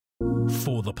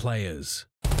For the players.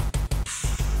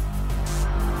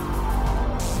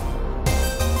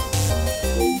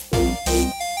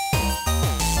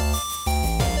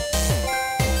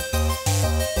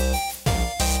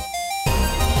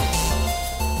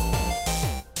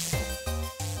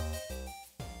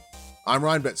 I'm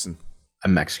Ryan Betson.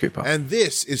 I'm Max Cooper. And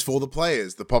this is For the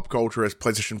Players, the pop culturist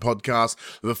PlayStation podcast.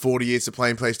 Over 40 years of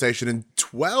playing PlayStation and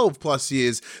 12 plus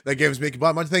years that games make by.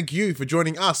 I'd like to thank you for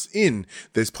joining us in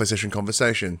this PlayStation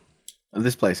conversation.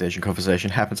 This PlayStation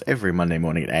conversation happens every Monday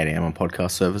morning at 8 a.m. on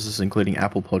podcast services, including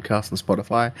Apple Podcasts and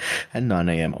Spotify, and 9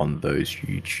 a.m. on those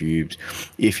YouTubes.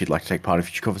 If you'd like to take part in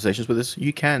future conversations with us,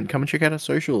 you can come and check out our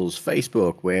socials.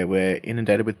 Facebook, where we're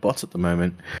inundated with bots at the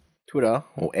moment. Twitter,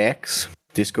 or X.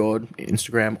 Discord,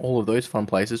 Instagram, all of those fun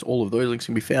places. All of those links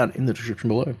can be found in the description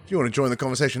below. If you want to join the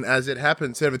conversation as it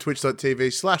happens, head over to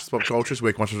twitch.tv/popcultures, where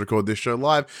you can watch us record this show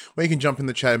live, where you can jump in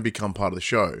the chat and become part of the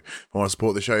show. If you want to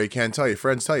support the show, you can tell your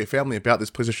friends, tell your family about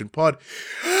this PlayStation pod.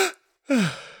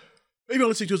 If you're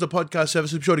listening to us on a podcast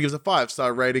service, be sure to give us a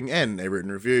 5-star rating and a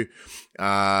written review.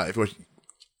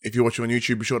 If you're watching on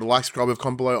YouTube, be sure to like, subscribe,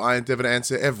 comment below. I endeavour to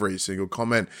answer every single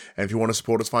comment. And if you want to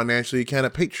support us financially, you can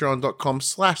at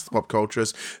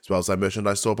patreon.com/thepopcultures, as well as our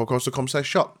merchandise store,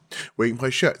 popcultures.com/shop, where you can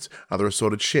play shirts, other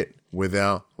assorted shit with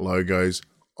our logos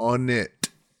on it.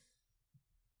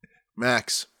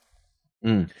 Max.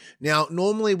 Now,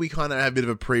 normally we kind of have a bit of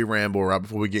a pre-ramble right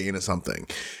before we get into something.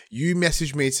 You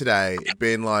messaged me today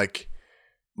being like,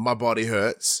 my body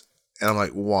hurts. And I'm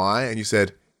like, why? And you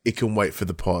said, it can wait for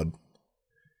the pod.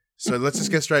 So let's just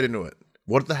get straight into it.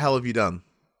 What the hell have you done?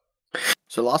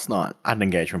 So last night, I had an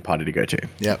engagement party to go to.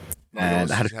 Yep.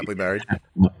 And I had happily married.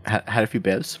 Had a few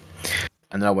bevs.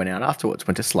 And then I went out afterwards,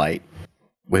 went to Slate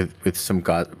with some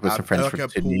guys, with some friends like from a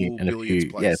Sydney pool and a few,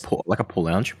 billiards place. like a pool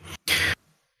lounge.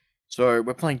 So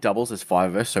we're playing doubles. There's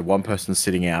 5 of us. So one person's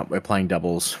sitting out. We're playing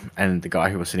doubles. And the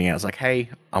guy who was sitting out was like, hey,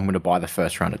 I'm going to buy the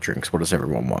first round of drinks. What does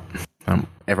everyone want?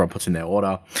 Everyone puts in their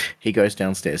order. He goes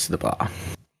downstairs to the bar.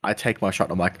 I take my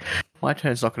shot. I'm like, my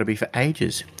turn's not going to be for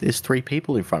ages. There's 3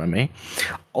 people in front of me.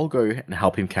 I'll go and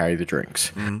help him carry the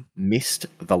drinks. Missed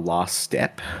the last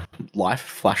step. Life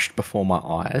flashed before my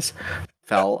eyes.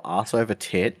 Fell ass over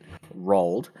tit.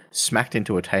 Rolled. Smacked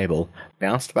into a table.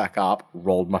 Bounced back up.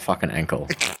 Rolled my fucking ankle.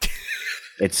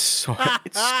 It's so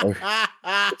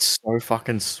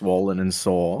fucking swollen and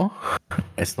sore.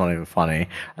 It's not even funny.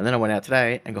 And then I went out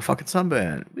today and got fucking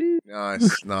sunburned.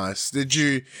 Nice. Did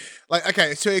you, like,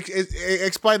 okay, so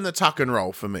explain the tuck and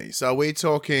roll for me. So are we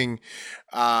talking,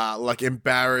 like,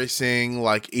 embarrassing,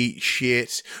 like, eat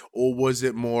shit, or was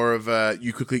it more of a,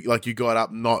 you quickly, like, you got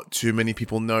up, not too many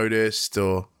people noticed,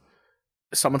 or?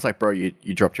 Someone's like, bro, you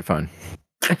dropped your phone.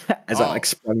 As I, like,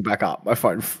 sprung back up, my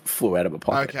phone flew out of my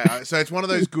pocket. Okay, so it's one of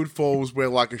those good falls where,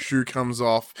 like, a shoe comes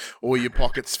off, or your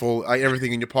pockets fall, like,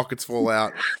 everything in your pockets fall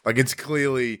out. Like, it's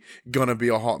clearly gonna be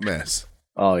a hot mess.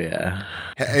 Oh, yeah.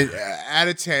 Out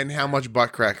of 10, how much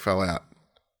butt crack fell out?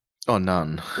 Oh,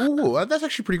 none. Ooh, that's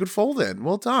actually a pretty good fall then.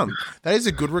 Well done. That is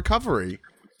a good recovery.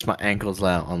 My ankle's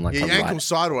out on, like, your ankle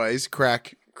sideways,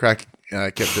 crack, kept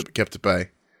at bay.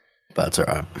 That's all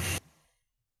right.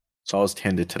 So I was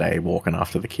tended today walking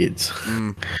after the kids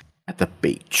at the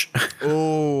beach.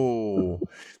 Oh,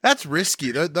 that's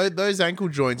risky. Those ankle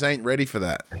joints ain't ready for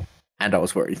that. And I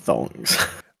was wearing thongs.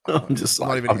 I'm just not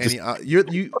like, even I'm any.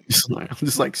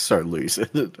 just like so loose. I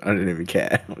don't even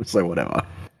care. I'm just like, whatever.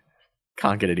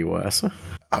 Can't get any worse.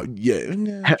 Oh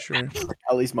yeah, sure.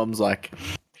 Ellie's mum's like,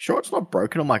 sure it's not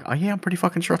broken. I'm like, oh yeah, I'm pretty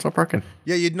fucking sure it's not broken.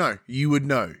 Yeah, you'd know. You would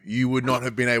know. You would not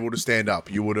have been able to stand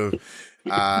up. You would have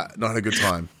not had a good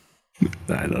time.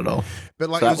 No, not at all. But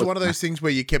like, so it was one of those things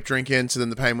where you kept drinking, so then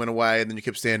the pain went away, and then you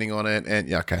kept standing on it, and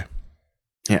yeah, okay.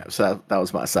 Yeah, so that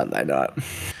was my Saturday night.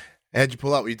 How'd you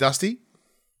pull up? Were you dusty?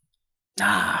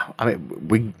 Nah, I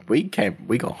mean, we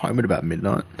got home at about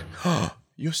midnight.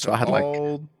 You're so I had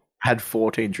old. Had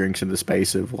 14 drinks in the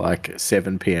space of like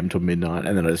 7 p.m. till midnight,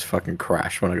 and then I just fucking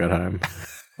crashed when I got home.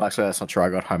 Well, actually, that's not true. I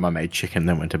got home, I made chicken,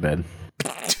 then went to bed.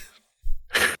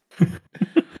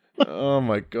 Oh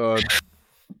my god.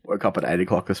 Woke up at 8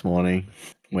 o'clock this morning,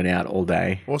 went out all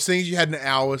day. Well, seeing as you had an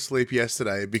hour sleep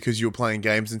yesterday because you were playing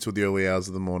games until the early hours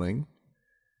of the morning.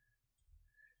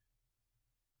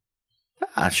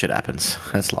 Shit happens.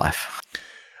 That's life.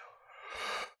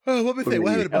 Oh, what happened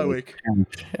in my week?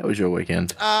 How was your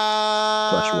weekend?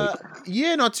 Yeah,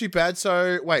 not too bad.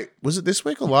 So, wait, was it this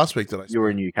week or last week that I? You were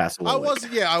in Newcastle. I was.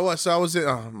 So I was in.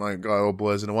 Oh my god, all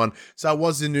blurs into one. So I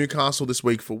was in Newcastle this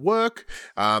week for work,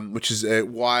 which is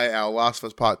why our Last of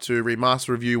Us Part 2 remaster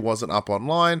review wasn't up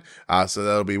online. So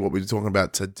that'll be what we're talking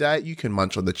about today. You can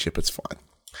munch on the chip; it's fine.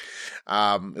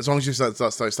 As long as you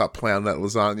start plowing that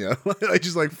lasagna, like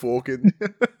just like forking.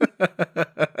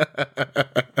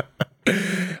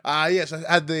 Yes,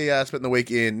 I had spent the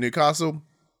week in Newcastle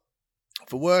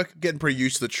for work, getting pretty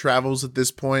used to the travels at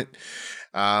this point.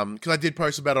 Because I did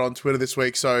post about it on Twitter this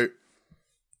week, so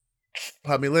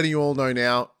pardon me, letting you all know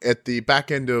now, at the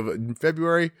back end of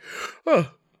February,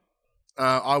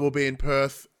 I will be in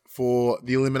Perth for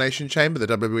the Elimination Chamber,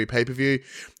 the WWE pay-per-view.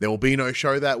 There will be no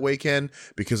show that weekend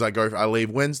because I leave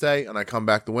Wednesday and I come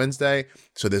back the Wednesday,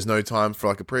 so there's no time for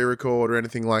like a pre-record or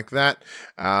anything like that.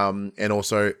 And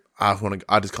also, I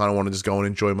just kind of want to just go and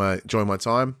enjoy my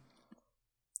time.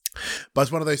 But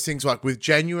it's one of those things like with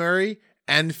January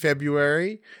and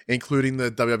February, including the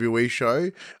WWE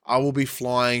show, I will be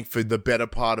flying for the better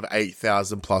part of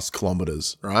 8,000 plus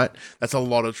kilometers, right? That's a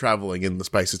lot of traveling in the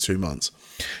space of 2 months.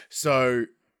 So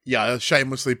yeah, I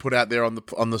shamelessly put out there on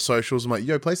the socials, I'm like,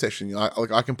 yo,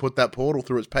 PlayStation, I can put that portal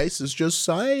through its paces, just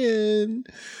saying.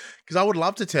 Because I would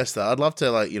love to test that. I'd love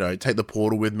to take the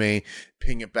portal with me,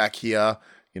 ping it back here,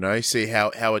 see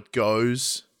how it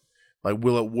goes. Like,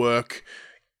 will it work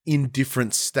in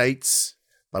different states?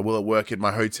 Like, will it work at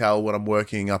my hotel when I'm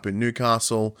working up in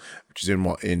Newcastle, which is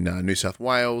in New South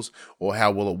Wales? Or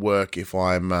how will it work if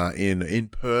I'm in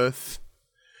Perth,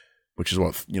 which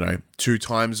is 2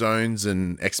 time zones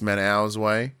and X amount of hours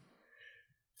away?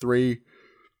 3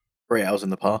 hours in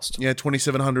the past. Yeah,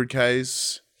 2,700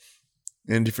 Ks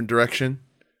in a different direction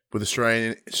with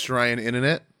Australian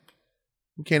internet.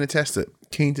 I'm keen to test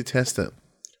it.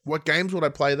 What games would I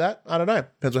play that? I don't know.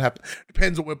 Depends what happens.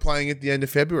 Depends what we're playing at the end of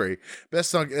February. But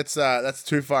that's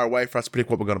too far away for us to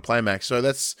predict what we're going to play, Max. So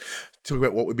let's talk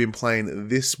about what we've been playing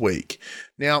this week.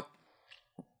 Now,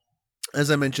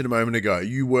 as I mentioned a moment ago,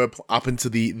 you were up into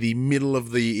the middle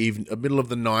of the middle of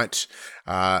the night.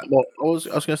 Well, I was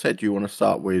going to say, do you want to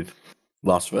start with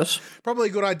Last of Us? Probably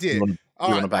a good idea. Do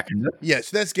you want to back into it?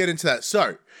 Yes, let's get into that.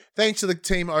 So, thanks to the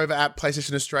team over at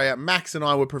PlayStation Australia, Max and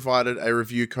I were provided a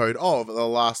review code of The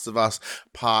Last of Us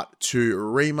Part 2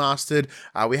 Remastered.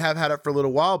 We have had it for a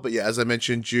little while, but yeah, as I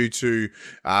mentioned, due to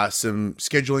some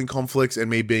scheduling conflicts and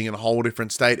me being in a whole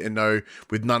different state and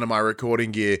with none of my recording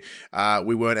gear,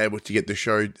 we weren't able to get the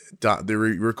show done,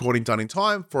 recording done in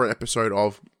time for an episode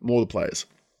of More the Players.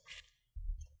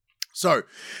 So,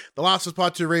 The Last of Us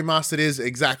Part 2 Remastered is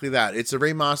exactly that. It's a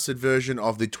remastered version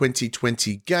of the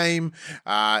 2020 game.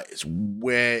 It's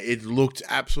where it looked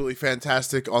absolutely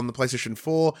fantastic on the PlayStation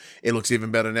 4. It looks even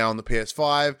better now on the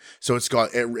PS5. So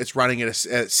it's running at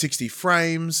 60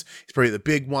 frames. It's probably the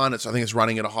big one. I think it's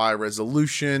running at a higher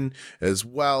resolution as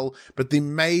well. But the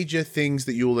major things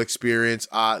that you'll experience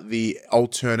are the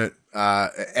alternate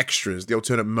extras, the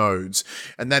alternate modes,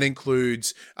 and that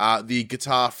includes the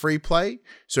guitar free play.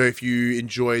 So if you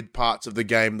enjoyed parts of the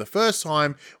game the first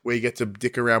time where you get to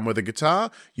dick around with a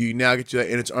guitar, you now get to that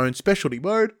in its own specialty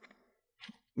mode,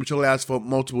 which allows for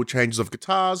multiple changes of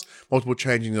guitars, multiple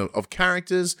changing of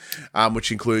characters,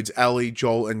 which includes Ellie,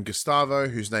 Joel, and Gustavo,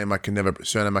 whose surname I can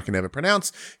never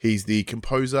pronounce. He's the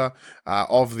composer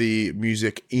of the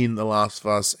music in The Last of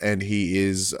Us, and he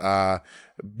is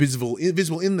visible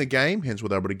in the game, hence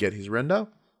we're able to get his render.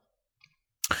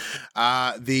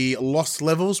 The Lost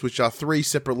levels, which are 3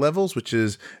 separate levels, which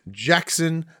is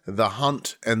Jackson, the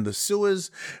Hunt, and the Sewers,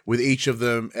 with each of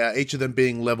them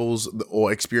being levels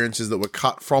or experiences that were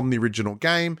cut from the original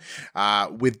game,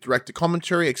 with director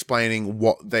commentary explaining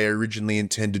what they originally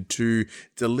intended to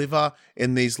deliver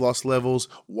in these Lost levels,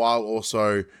 while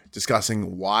also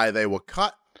discussing why they were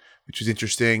cut, which is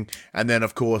interesting. And then,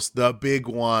 of course, the big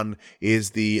one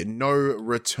is the no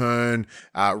return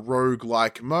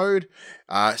roguelike mode.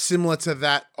 Similar to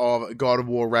that of God of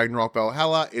War Ragnarok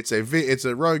Valhalla, it's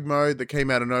a rogue mode that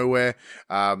came out of nowhere,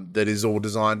 that is all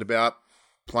designed about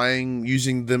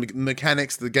using the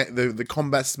mechanics, the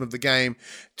combat system of the game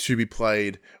to be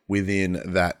played within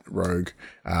that rogue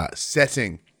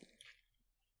setting.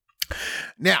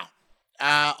 Now,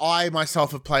 I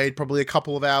myself have played probably a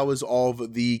couple of hours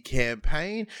of the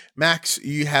campaign. Max,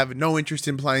 you have no interest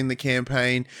in playing the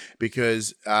campaign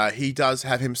because he does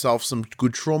have himself some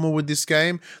good trauma with this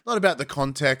game. Not about the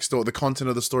context or the content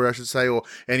of the story, I should say, or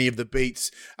any of the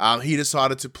beats. He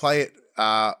decided to play it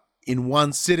in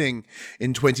one sitting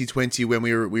in 2020 when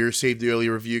we received the early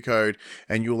review code,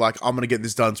 and you were like, I'm going to get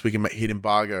this done so we can hit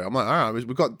embargo. I'm like, all right,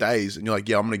 we've got days. And you're like,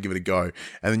 yeah, I'm going to give it a go.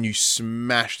 And then you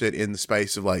smashed it in the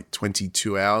space of like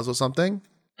 22 hours or something.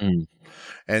 Mm.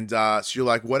 And so you're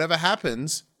like, whatever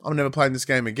happens, I'm never playing this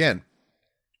game again.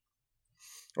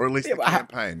 Or at least the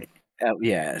campaign.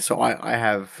 Yeah, so I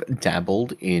have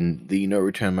dabbled in the no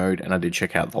return mode, and I did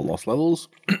check out the Lost levels.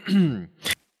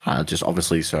 just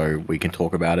obviously so we can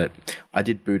talk about it. I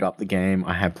did boot up the game.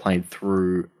 I have played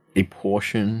through a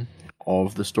portion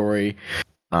of the story,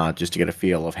 just to get a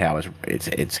feel of how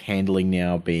it's handling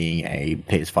now, being a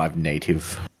PS5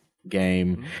 native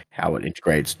game, how it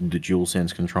integrates the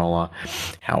DualSense controller,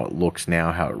 how it looks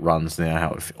now, how it runs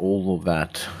now, all of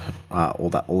that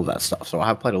stuff. So I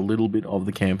have played a little bit of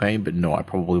the campaign, but no, I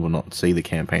probably will not see the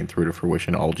campaign through to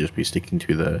fruition. I'll just be sticking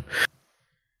to the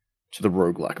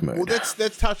roguelike mode. Well,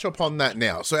 let's touch upon that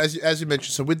now. So as you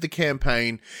mentioned, so with the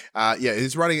campaign,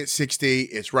 it's running at 60.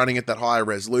 It's running at that higher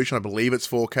resolution. I believe it's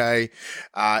 4K.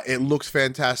 It looks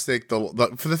fantastic. For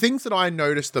the things that I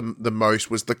noticed the most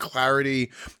was the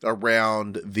clarity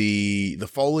around the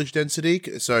foliage density.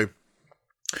 So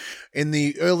in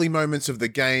the early moments of the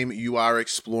game, you are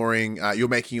exploring, you're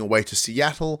making your way to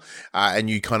Seattle, and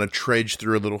you kind of trudge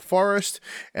through a little forest,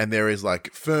 and there is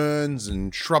like ferns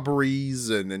and shrubberies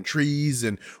and trees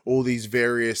and all these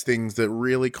various things that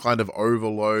really kind of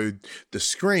overload the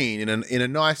screen in a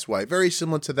nice way. Very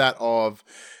similar to that of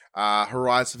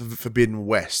Horizon Forbidden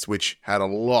West, which had a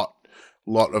lot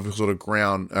of sort of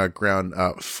ground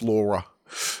flora.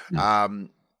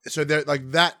 So there,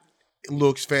 like that,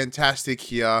 looks fantastic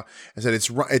here. I said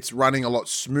it's running a lot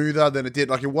smoother than it did.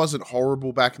 Like, it wasn't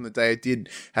horrible back in the day.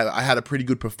 I had a pretty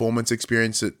good performance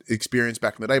experience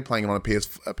back in the day playing it on a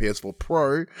PS4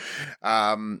 Pro.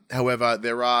 However,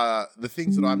 there are the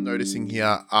things that I'm noticing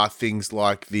here are things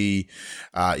like the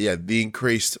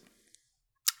increased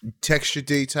texture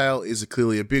detail is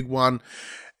clearly a big one.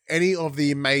 Any of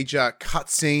the major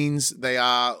cutscenes, they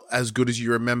are as good as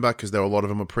you remember because a lot of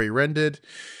them are pre-rendered.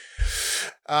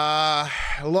 A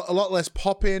lot less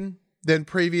pop-in than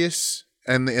previous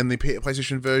and the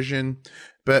PlayStation version.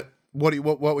 But what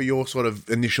were your sort of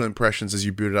initial impressions as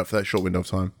you booted up for that short window of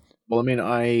time? Well, I mean,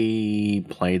 I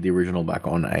played the original back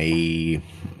on a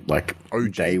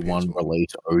OG day PS4. one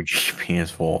release OG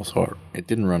PS4, so it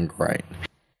didn't run great.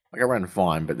 Like, it ran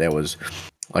fine, but there was,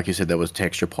 like you said, there was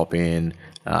texture pop in.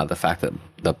 The fact that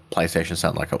the PlayStation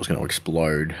sounded like it was going to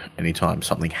explode anytime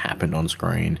something happened on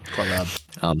screen. Quite loud.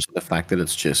 So the fact that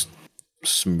it's just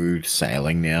smooth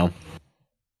sailing now,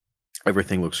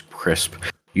 everything looks crisp.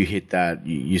 You hit that,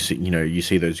 you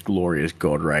see those glorious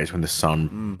God rays when the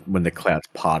sun, when the clouds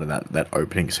part of that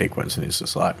opening sequence, and it's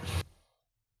just like,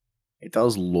 it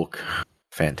does look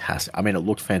fantastic. I mean, it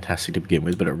looked fantastic to begin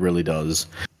with, but it really does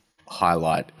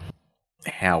highlight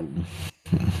how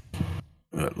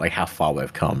far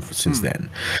we've come since then.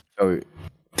 So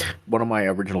one of my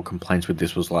original complaints with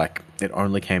this was like, it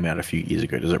only came out a few years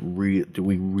ago. Do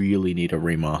we really need a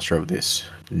remaster of this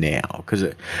now?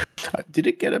 Because did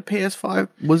it get a PS5?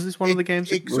 Was this one of the games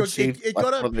that received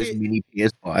one of those mini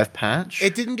PS5 patch?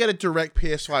 It didn't get a direct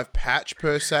PS5 patch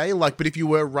per se, but if you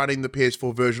were running the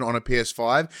PS4 version on a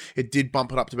PS5, it did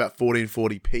bump it up to about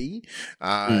 1440p.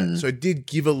 So it did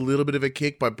give a little bit of a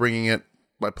kick by playing the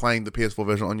PS4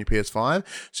 version on your PS5.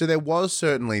 So there was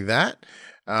certainly that.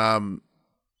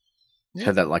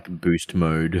 Had that like boost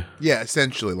mode. Yeah,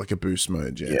 essentially like a boost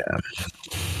mode. Yeah.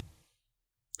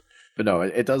 But no,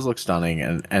 it does look stunning,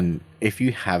 and if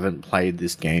you haven't played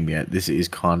this game yet, this is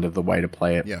kind of the way to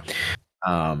play it. Yeah.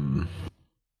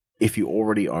 If you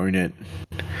already own it,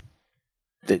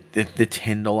 the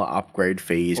 $10 upgrade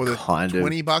fee is kind of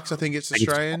 $20. I think it's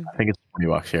Australian. I think it's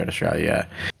 $20 here in Australia. Yeah,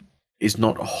 is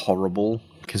not horrible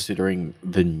considering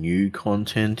the new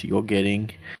content you're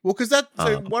getting. Well, because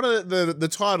one of the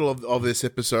title of this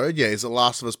episode, is The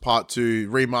Last of Us Part 2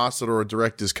 Remastered or a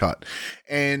Director's Cut.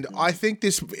 And I think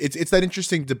it's that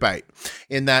interesting debate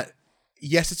in that,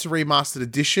 yes, it's a remastered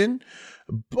edition,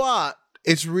 but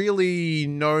it's really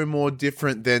no more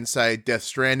different than, say, Death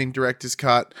Stranding Director's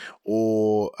Cut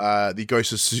or the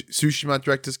Ghost of Tsushima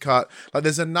Director's Cut. Like,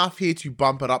 there's enough here to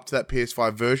bump it up to that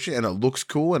PS5 version, and it looks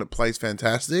cool and it plays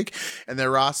fantastic. And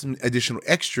there are some additional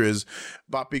extras,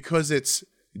 but because it's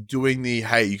doing the,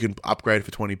 hey, you can upgrade for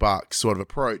 $20 sort of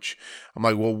approach, I'm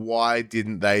like, well, why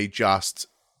didn't they just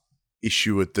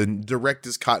issue it the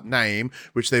Director's Cut name,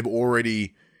 which they've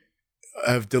already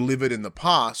have delivered in the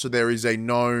past, so there is a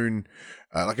known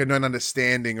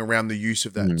understanding around the use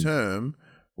of that term.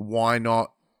 Why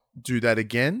not do that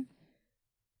again?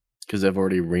 Because they've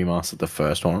already remastered the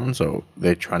first one, so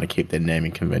they're trying to keep their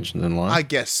naming conventions in line. I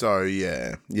guess so.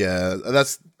 Yeah.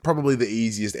 That's probably the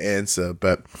easiest answer,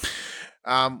 but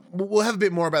we'll have a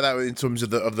bit more about that in terms of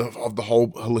the whole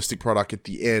holistic product at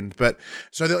the end. But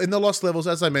so in the Lost Levels,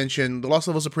 as I mentioned, the Lost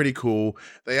Levels are pretty cool.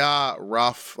 They are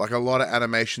rough. Like, a lot of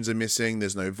animations are missing.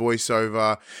 There's no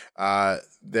voiceover.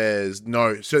 There's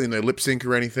certainly no lip sync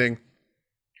or anything.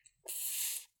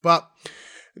 But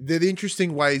they're the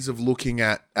interesting ways of looking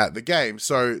at the game.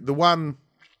 So the one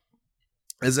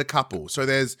There's a couple. So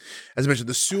there's, as I mentioned,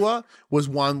 the sewer was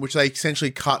one which they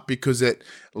essentially cut because it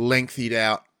lengthened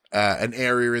out an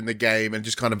area in the game and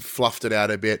just kind of fluffed it out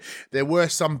a bit. There were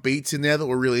some beats in there that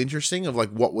were really interesting of like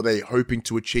what were they hoping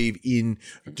to achieve in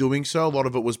doing so. A lot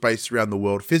of it was based around the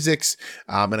world physics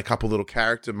and a couple little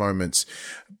character moments.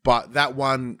 But that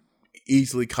one,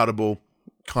 easily cuttable,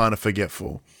 kind of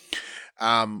forgetful.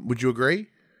 Would you agree?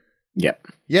 Yep.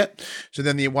 Yep. So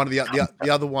then the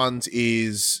other ones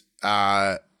is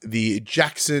the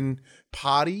Jackson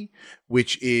party,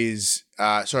 which is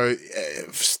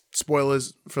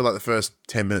spoilers for like the first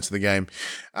 10 minutes of the game.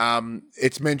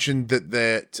 It's mentioned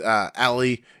that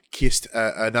Ali kissed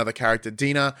another character,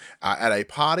 Dina, at a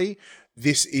party.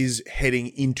 This is heading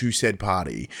into said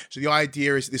party. So the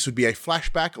idea is this would be a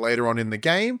flashback later on in the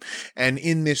game, and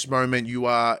in this moment you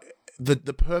are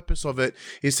the purpose of it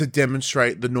is to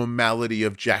demonstrate the normality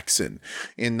of Jackson,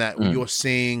 in that you're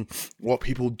seeing what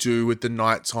people do at the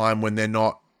nighttime when they're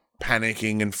not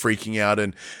panicking and freaking out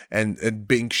and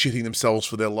being shitting themselves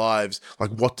for their lives. Like,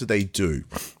 what do they do?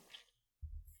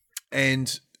 And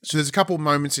so there's a couple of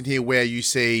moments in here where you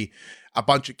see a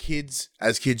bunch of kids,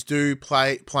 as kids do,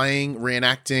 playing,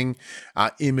 reenacting,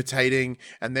 imitating,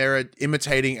 and they're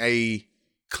imitating a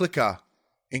clicker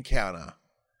encounter,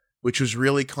 which was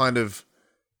really kind of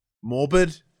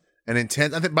morbid and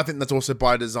intense. I think that's also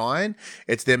by design.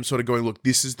 It's them sort of going, look,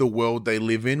 this is the world they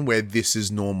live in where this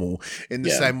is normal. In the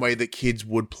same way that kids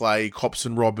would play cops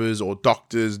and robbers or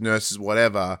doctors, nurses,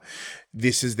 whatever.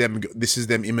 This is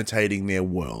them imitating their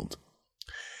world.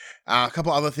 A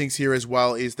couple other things here as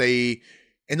well is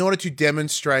in order to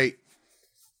demonstrate,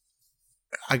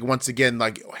 like, once again,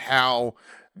 like how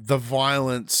the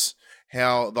violence,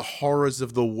 how the horrors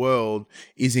of the world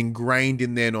is ingrained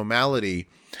in their normality,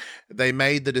 they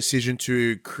made the decision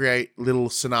to create little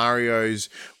scenarios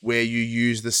where you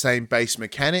use the same base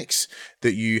mechanics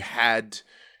that you had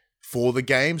for the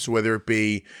game. So whether it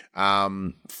be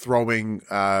throwing,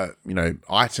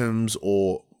 items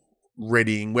or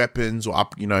readying weapons or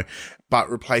but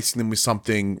replacing them with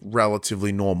something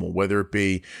relatively normal, whether it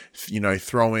be,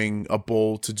 throwing a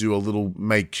ball to do a little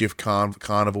makeshift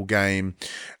carnival game,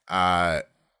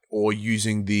 or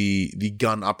using the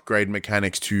gun upgrade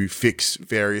mechanics to fix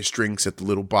various drinks at the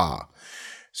little bar.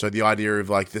 So the idea of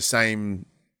like the same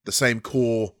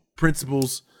core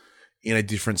principles in a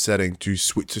different setting to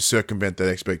circumvent their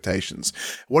expectations.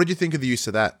 What did you think of the use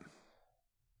of that?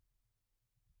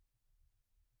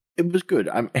 It was good.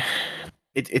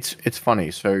 It's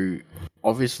funny. So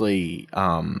obviously,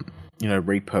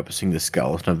 repurposing the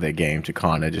skeleton of their game to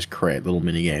kind of just create little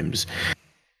mini games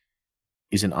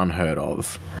isn't unheard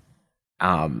of.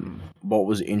 What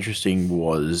was interesting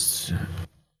was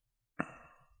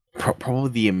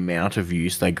probably the amount of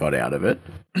use they got out of it,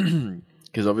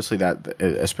 because obviously that,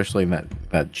 especially in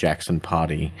that Jackson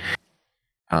party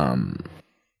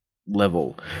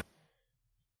level.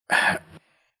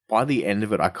 By the end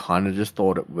of it, I kind of just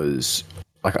thought it was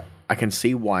like, I can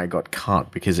see why it got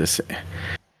cut, because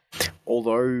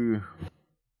although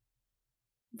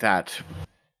that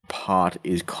part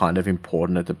is kind of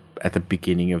important at the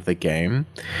beginning of the game,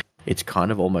 it's kind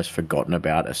of almost forgotten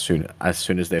about as soon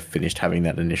as they've finished having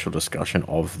that initial discussion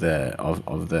of the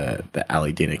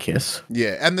Ali dinner kiss.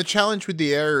 Yeah, and the challenge with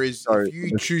the area is if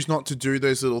you choose not to do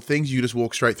those little things, you just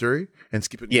walk straight through and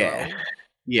skip it.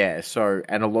 Yeah, so,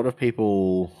 and a lot of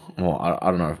people, well, I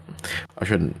don't know, I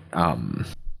shouldn't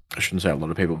say a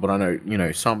lot of people, but I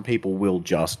know, some people will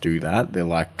just do that. They're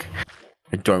like,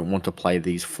 I don't want to play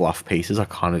these fluff pieces, I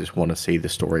kind of just want to see the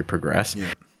story progress.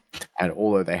 Yeah. And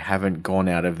although they haven't gone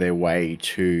out of their way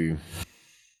to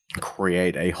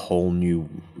create a whole new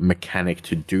mechanic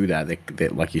to do that, they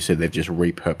like you said, they've just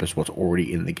repurposed what's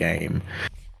already in the game.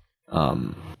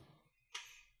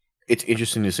 It's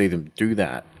interesting to see them do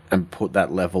that and put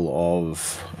that level of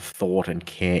thought and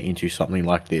care into something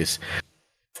like this,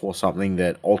 for something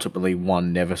that ultimately,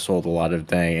 one, never saw the light of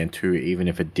day, and two, even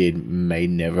if it did, may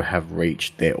never have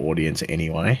reached their audience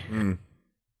anyway.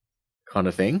 Kind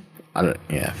of thing.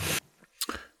 Yeah.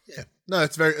 No,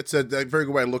 it's a very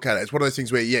good way to look at it. It's one of those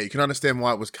things where, you can understand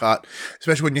why it was cut,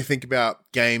 especially when you think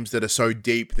about games that are so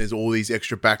deep. There's all these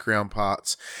extra background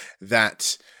parts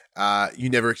that you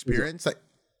never experience.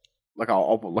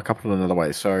 I'll put it another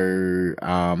way. So,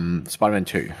 Spider-Man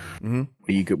 2, when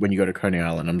you go to Coney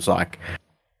Island, I'm just like,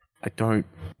 I don't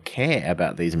care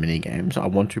about these mini games. I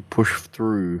want to push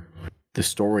through the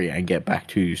story and get back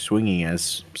to swinging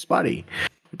as Spidey.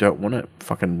 I don't want to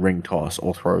fucking ring toss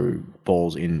or throw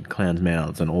balls in clowns'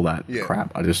 mouths and all that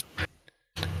crap.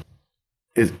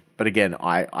 But again,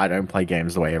 I don't play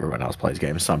games the way everyone else plays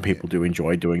games. Some people do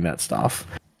enjoy doing that stuff.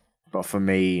 But for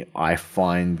me, I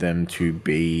find them to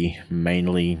be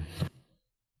mainly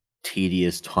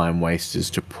tedious time wasters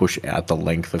to push out the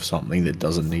length of something that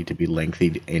doesn't need to be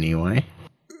lengthied anyway.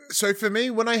 So for me,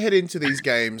 when I head into these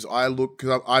games, I look,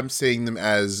 because I'm seeing them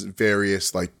as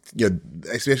various, like,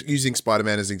 especially using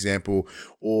Spider-Man as an example,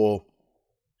 or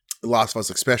The Last of Us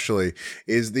especially,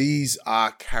 is these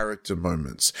are character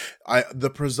moments. The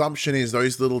presumption is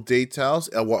those little details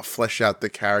are what flesh out the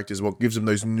characters, what gives them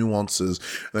those nuances,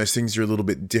 and those things are a little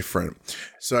bit different.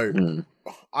 So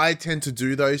I tend to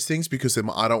do those things because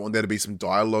I don't want there to be some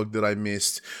dialogue that I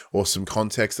missed or some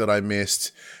context that I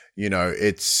missed. You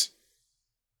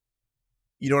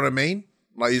know what I mean?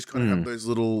 Like, you just kind of have those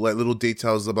little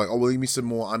details of like, oh, well, give me some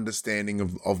more understanding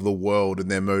of the world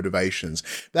and their motivations.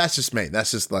 That's just me.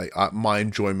 That's just like my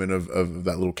enjoyment of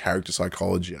that little character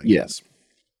psychology, I guess.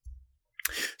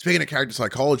 Speaking of character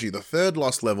psychology, the third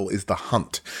lost level is the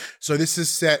hunt. So this is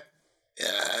set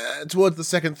towards the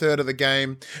second third of the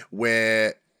game,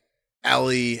 where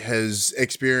Ellie has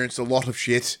experienced a lot of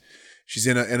shit. She's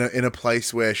in a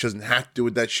place where she doesn't have to deal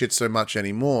with that shit so much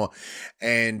anymore,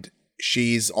 and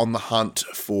she's on the hunt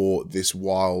for this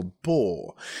wild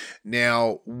boar.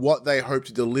 Now, what they hope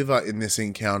to deliver in this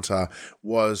encounter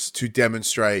was to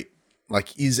demonstrate,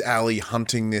 like, is Ellie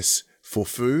hunting this for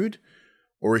food,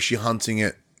 or is she hunting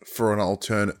it for an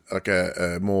alternate, like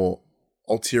a more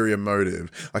ulterior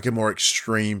motive, like a more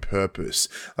extreme purpose?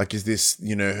 Like, is this,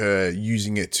 her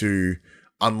using it to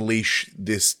unleash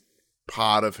this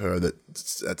part of her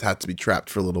that's had to be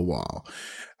trapped for a little while?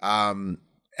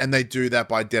 And they do that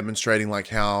by demonstrating, like,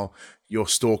 how you're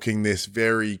stalking this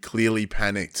very clearly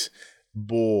panicked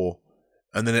boar,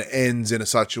 and then it ends in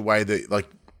such a way that, like,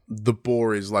 the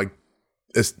boar is like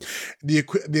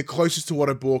the closest to what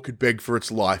a boar could beg for its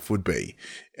life would be,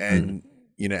 and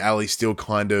Ellie still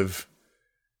kind of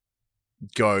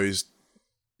goes,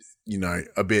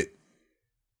 a bit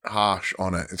harsh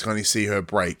on it. It's kind of see her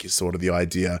break is sort of the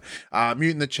idea.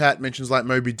 Mute in the chat mentions, like,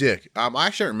 Moby Dick. I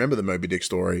actually don't remember the Moby Dick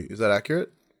story. Is that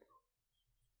accurate?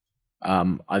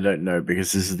 I don't know,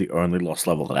 because this is the only lost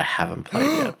level that I haven't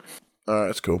played yet.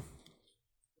 That's cool.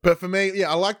 But for me,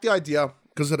 I like the idea,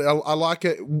 because I like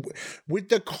it with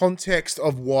the context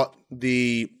of what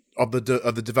the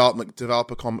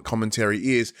developer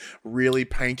commentary is, really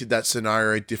painted that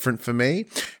scenario different for me.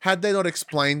 Had they not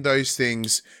explained those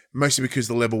things, mostly because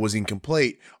the level was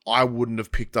incomplete, I wouldn't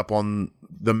have picked up on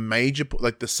the major,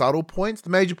 like, the subtle points. The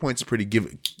major points are pretty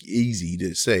easy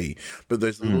to see, but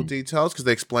those little details, because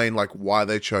they explain, like, why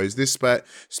they chose this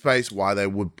space, why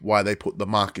they put the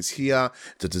markers here.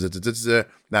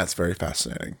 That's very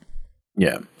fascinating.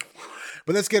 Yeah.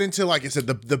 But let's get into, like I said,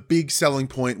 the big selling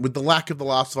point with the lack of The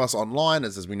Last of Us Online,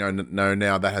 as we know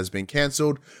now that has been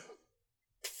cancelled.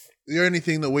 The only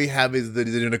thing that we have is that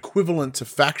an equivalent to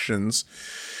Factions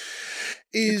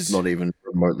is... It's not even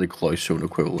remotely close to an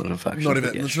equivalent of Factions. Not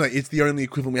even. It's the only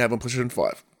equivalent we have on PlayStation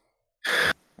 5.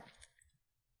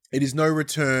 It is no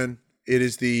return. It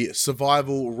is the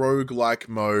survival roguelike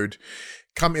mode.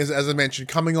 As I mentioned,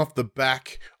 coming off the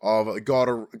back of God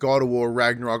of War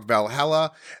Ragnarok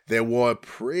Valhalla, there were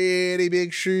pretty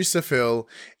big shoes to fill,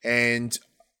 and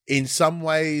in some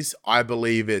ways, I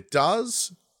believe it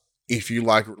does, if you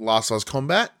like Last of Us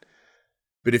combat.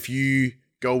 But if you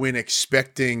go in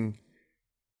expecting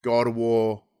God of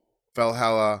War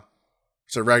Valhalla,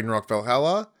 so Ragnarok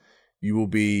Valhalla, you will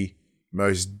be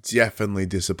most definitely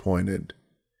disappointed.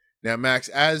 Now, Max,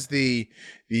 as the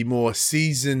more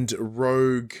seasoned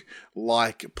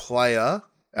rogue-like player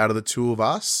out of the two of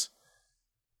us,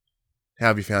 how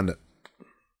have you found it?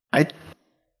 I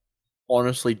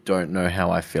honestly don't know how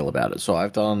I feel about it. So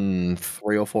I've done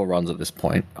 3 or 4 runs at this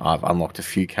point. I've unlocked a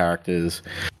few characters.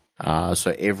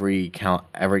 So every character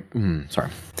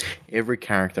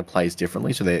plays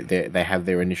differently. So they have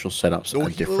their initial setups are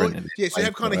different. So you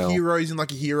have kind of heroes in,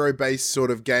 like, a hero-based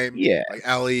sort of game. Yeah, like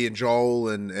Ellie and Joel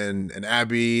and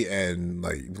Abby and,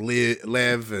 like,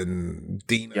 Lev and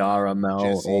Dina, Yara,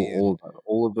 Mel,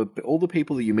 all the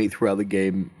people that you meet throughout the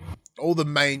game. All the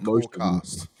main core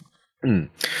cast.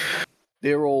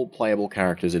 They're all playable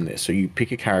characters in this. So you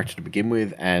pick a character to begin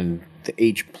with, and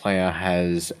each player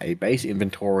has a base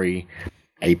inventory,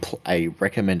 a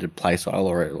recommended playstyle,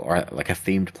 or like a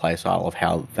themed playstyle of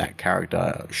how that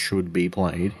character should be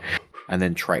played, and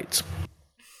then traits,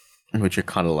 which are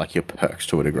kind of like your perks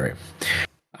to a degree.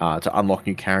 To unlock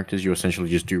new characters, you essentially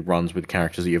just do runs with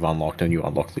characters that you've unlocked, and you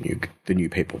unlock the new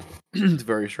people. It's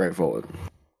very straightforward.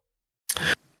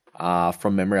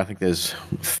 From memory, I think there's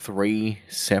 3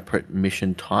 separate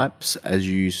mission types as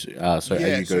you go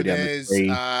down the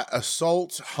tree.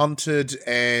 Assault, hunted,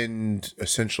 and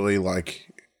essentially,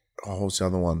 like, what was the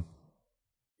other one?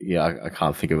 Yeah, I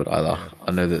can't think of it either.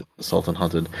 I know that Assault and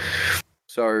Hunted.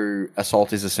 So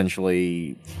Assault is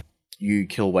essentially you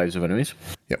kill waves of enemies.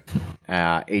 Yep.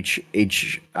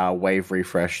 Each wave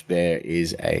refresh, there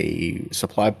is a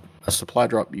supply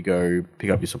drop. You go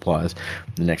pick up your supplies.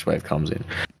 The next wave comes in.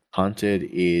 Hunted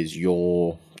is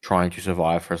you're trying to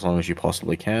survive for as long as you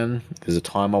possibly can. There's a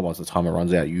timer. Once the timer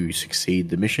runs out, you succeed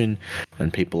the mission,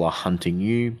 and people are hunting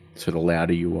you. So the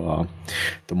louder you are,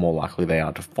 the more likely they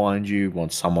are to find you.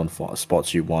 Once someone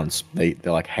spots you once, they're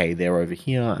like, "Hey, they're over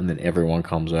here," and then everyone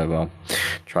comes over,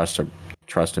 tries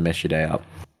to mess your day up.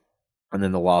 And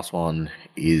then the last one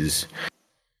is,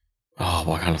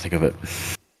 why can't I think of it?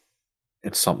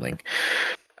 It's something.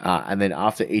 And then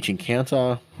after each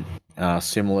encounter,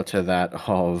 similar to that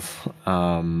of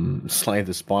Slay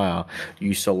the Spire,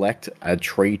 you select a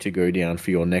tree to go down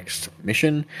for your next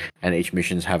mission, and each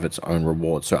missions have its own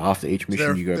reward. So after each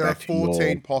mission, you go back to your... There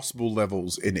are 14 possible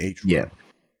levels in each room. Yeah.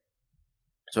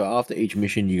 So after each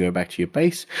mission, you go back to your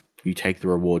base, you take the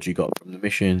rewards you got from the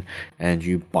mission, and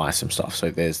you buy some stuff.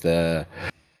 So there's the...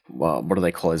 what do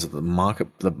they call it? Is it the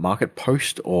market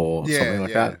post or something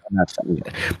like that? And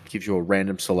that gives you a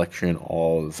random selection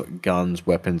of guns,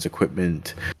 weapons,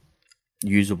 equipment,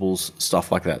 usables,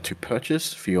 stuff like that to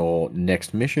purchase for your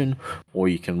next mission, or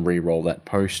you can re-roll that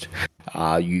post.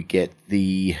 You get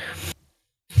the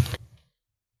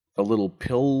little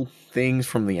pill things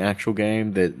from the actual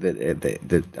game that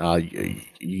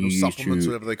you use supplements,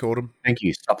 to, whatever they called them. Thank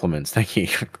you, supplements. Thank you.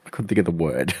 I couldn't think of the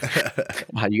word.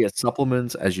 You get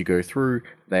supplements as you go through.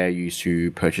 They are used to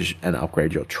purchase and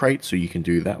upgrade your trait, so you can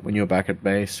do that when you're back at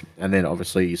base. And then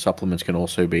obviously supplements can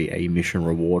also be a mission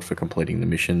reward for completing the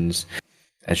missions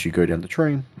as you go down the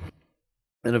tree.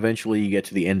 And eventually you get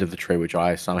to the end of the tree, which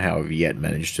I somehow have yet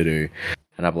managed to do.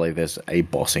 And I believe there's a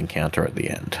boss encounter at the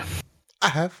end. I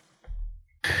have.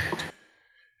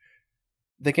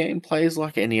 The game plays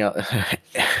like any other.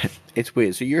 It's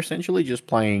weird. So you're essentially just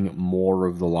playing more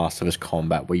of The Last of Us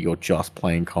combat, where you're just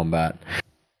playing combat.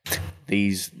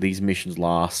 These missions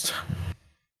last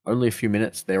only a few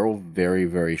minutes. They're all very,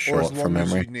 very short from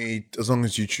memory. As long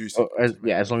as you choose.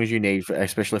 As long as you need,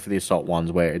 especially for the assault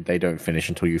ones, where they don't finish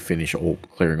until you finish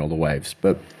clearing all the waves.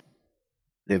 But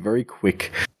they're very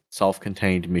quick,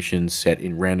 self-contained missions set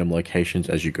in random locations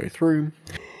as you go through.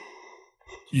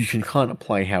 You can kind of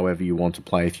play however you want to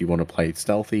play. If you want to play it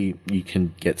stealthy, you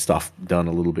can get stuff done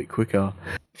a little bit quicker.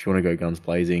 If you want to go guns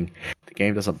blazing, the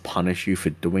game doesn't punish you for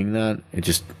doing that.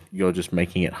 You're just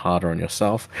making it harder on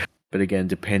yourself. But again,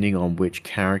 depending on which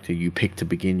character you pick to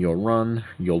begin your run,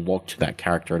 you're locked to that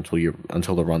character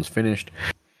until the run's finished.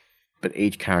 But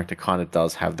each character kind of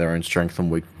does have their own strengths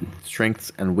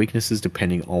and weaknesses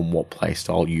depending on what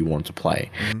playstyle you want to play.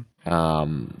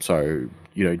 Mm-hmm. So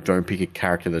don't pick a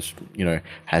character that's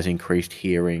has increased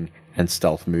hearing and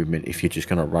stealth movement if you're just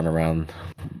going to run around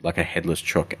like a headless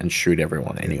chook and shoot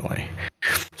everyone anyway.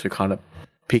 So kind of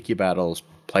pick your battles,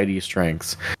 play to your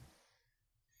strengths.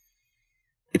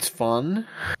 It's fun,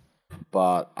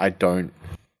 but I don't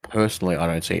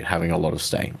see it having a lot of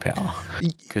staying power.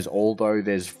 Because although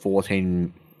there's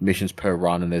 14 missions per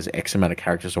run and there's X amount of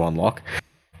characters to unlock,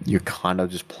 you're kind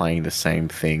of just playing the same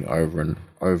thing over and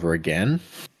over again.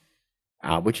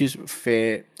 Which is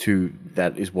fair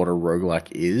that is what a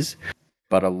roguelike is.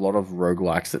 But a lot of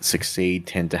roguelikes that succeed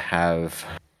tend to have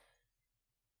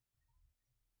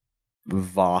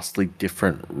vastly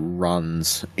different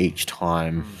runs each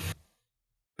time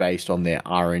based on their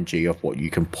RNG of what you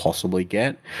can possibly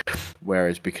get.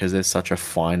 Whereas because there's such a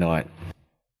finite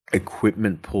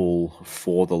equipment pool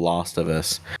for The Last of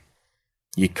Us,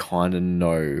 you kind of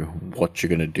know what you're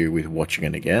going to do with what you're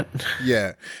going to get.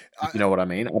 Yeah. You know what I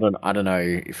mean? I don't know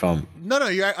if I'm... No,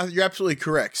 you're absolutely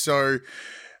correct. So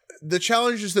the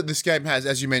challenges that this game has,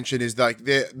 as you mentioned, is like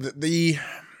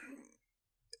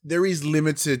there is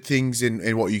limited things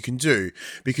in what you can do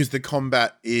because the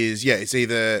combat is it's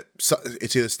either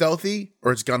stealthy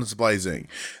or it's guns blazing.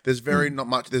 There's not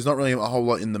much. There's not really a whole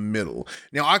lot in the middle.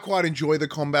 Now, I quite enjoy the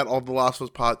combat of The Last of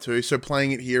Us Part 2, so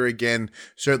playing it here again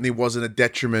certainly wasn't a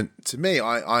detriment to me.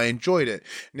 I enjoyed it.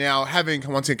 Now, having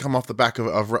once again come off the back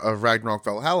of Ragnarok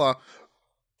Valhalla,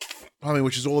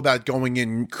 which is all about going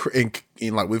in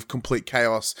like with complete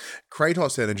chaos,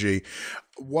 Kratos energy.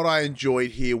 What I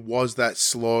enjoyed here was that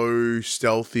slow,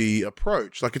 stealthy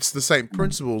approach. Like, it's the same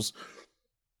principles,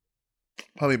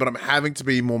 but I'm having to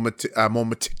be more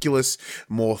meticulous,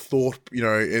 more thought,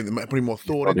 putting more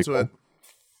thought into it,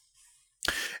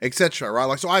 etc. Right?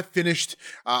 Like, so I finished.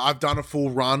 I've done a full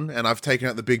run, and I've taken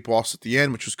out the big boss at the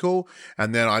end, which was cool.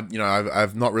 And then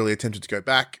I've not really attempted to go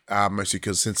back, mostly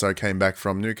because since I came back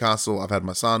from Newcastle, I've had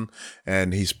my son,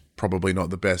 and he's probably not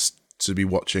the best to be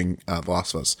watching The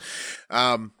Last of Us.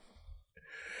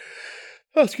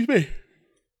 Excuse me.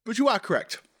 But you are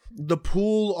correct. The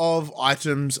pool of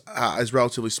items is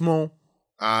relatively small.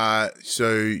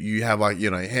 So you have like,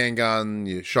 handgun,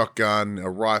 your shotgun, a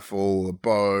rifle, a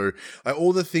bow, like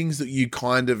all the things that you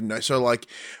kind of know. So like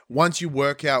once you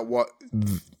work out what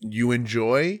you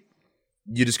enjoy,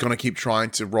 you're just going to keep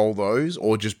trying to roll those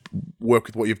or just work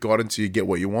with what you've got until you get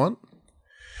what you want.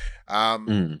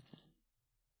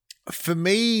 For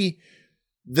me,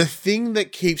 the thing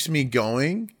that keeps me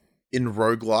going in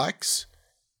roguelikes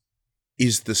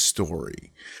is the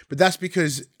story. But that's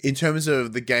because in terms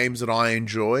of the games that I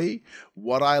enjoy,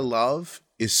 what I love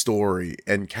is story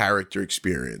and character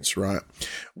experience, right?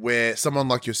 Where someone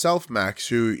like yourself, Max,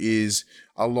 who is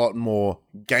a lot more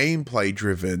gameplay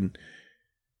driven,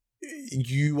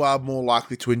 you are more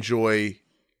likely to enjoy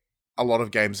a lot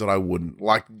of games that I wouldn't,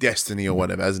 like Destiny or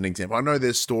whatever, as an example. I know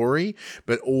there's story,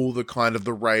 but all the kind of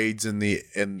the raids and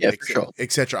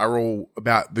etc. are all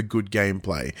about the good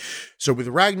gameplay. So with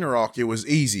Ragnarok, it was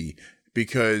easy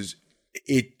because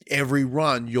every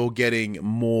run you're getting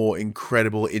more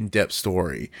incredible in-depth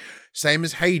story. Same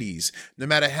as Hades. No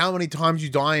matter how many times you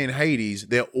die in Hades,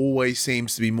 there always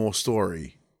seems to be more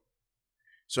story.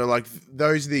 So, like,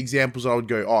 those are the examples I would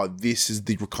go, oh, this is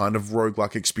the kind of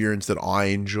roguelike experience that I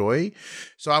enjoy.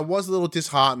 So I was a little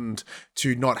disheartened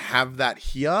to not have that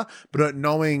here, but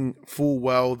knowing full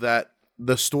well that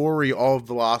the story of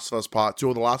The Last of Us Part 2,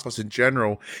 or The Last of Us in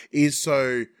general, is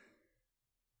so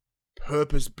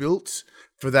purpose-built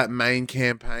for that main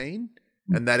campaign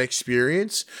and that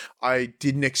experience. I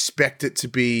didn't expect it to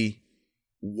be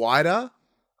wider,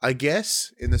 I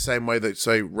guess, in the same way that,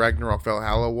 say, Ragnarok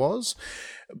Valhalla was.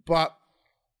 But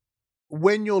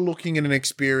when you're looking at an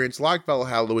experience like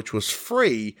Valhalla, which was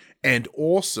free and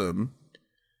awesome,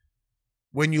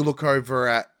 when you look over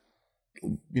at,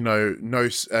 no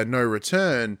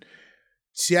return,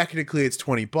 technically it's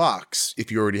 $20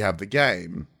 if you already have the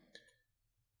game,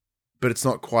 but it's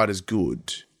not quite as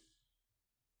good.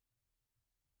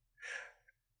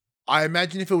 I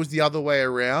imagine if it was the other way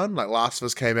around, like Last of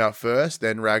Us came out first,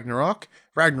 then Ragnarok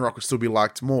would still be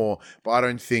liked more, but I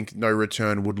don't think No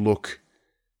Return would look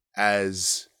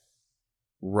as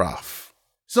rough.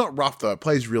 It's not rough though; it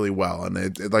plays really well, and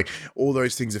it like all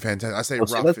those things are fantastic. I say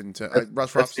rough into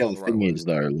rough. That's the other thing is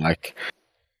though, like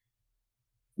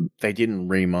they didn't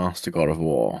remaster God of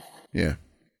War,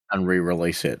 and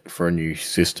re-release it for a new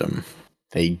system.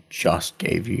 They just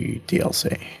gave you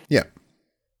DLC. Yeah.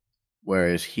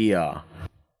 Whereas here,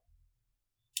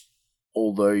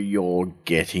 although you're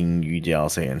getting new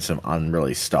DLC and some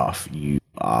unreleased stuff, you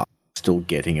are still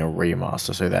getting a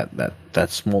remaster. So that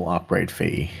small upgrade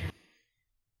fee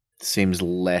seems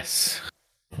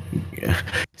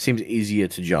seems easier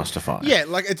to justify. Yeah,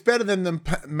 like it's better than them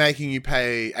making you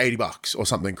pay $80 or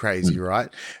something crazy, right?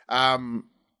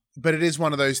 But it is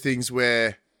one of those things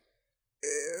where,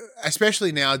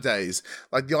 especially nowadays,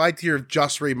 like the idea of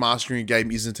just remastering a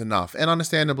game isn't enough, and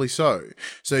understandably so.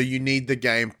 So you need the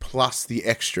game plus the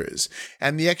extras,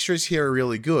 and the extras here are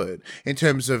really good in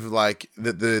terms of like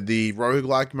the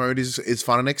roguelike mode is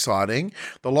fun and exciting.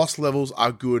 The lost levels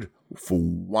are good for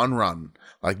one run,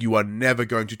 like you are never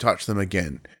going to touch them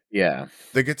again. Yeah.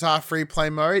 The guitar free play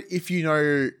mode, if you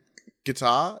know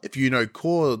guitar, if you know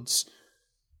chords,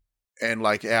 and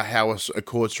like how a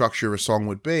chord structure of a song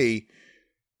would be,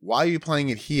 why are you playing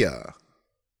it here?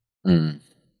 You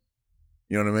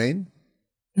know what I mean?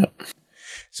 Yep.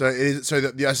 So it is. So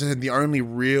that, as I said, the only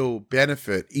real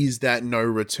benefit is that no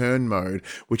return mode,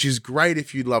 which is great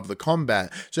if you love the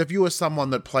combat. So if you were someone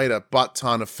that played a butt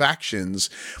ton of factions,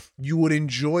 you would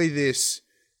enjoy this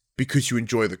because you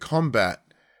enjoy the combat,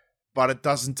 but it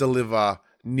doesn't deliver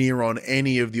near on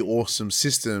any of the awesome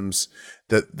systems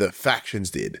that the factions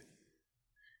did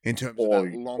in terms of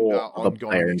that longer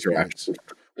ongoing experience.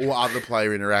 Or other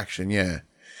player interaction, yeah.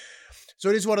 So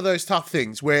it is one of those tough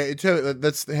things where,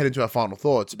 let's head into our final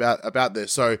thoughts about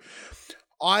this. So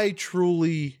I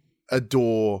truly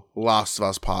adore Last of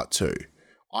Us Part 2.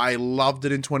 I loved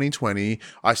it in 2020.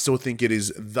 I still think it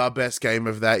is the best game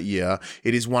of that year.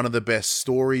 It is one of the best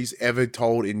stories ever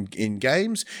told in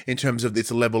games in terms of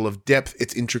its level of depth,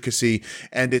 its intricacy,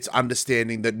 and its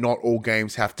understanding that not all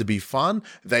games have to be fun.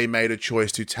 They made a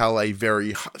choice to tell a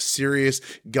very serious,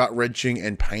 gut-wrenching,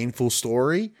 and painful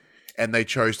story, and they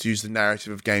chose to use the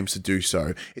narrative of games to do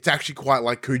so. It's actually quite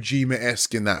like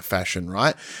Kojima-esque in that fashion,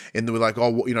 right? And they were like,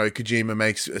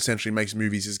 Kojima essentially makes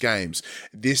movies as games.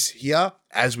 This here,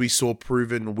 as we saw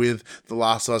proven with the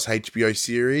Last of Us HBO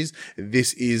series,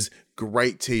 this is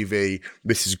great TV.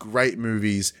 This is great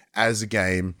movies as a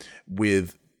game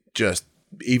with just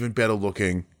even better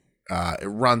looking It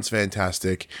runs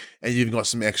fantastic, and you've got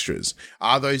some extras.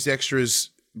 Are those extras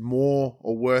more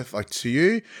or worth to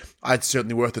you? I'd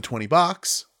certainly worth the $20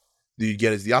 that you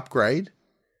get as the upgrade.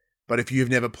 But if you've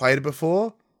never played it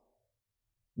before,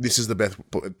 this is the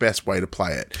best way to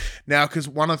play it. Now, because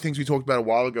one of the things we talked about a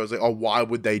while ago is why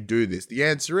would they do this? The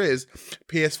answer is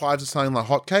PS5s are selling like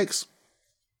hotcakes.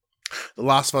 The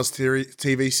Last of Us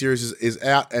TV series is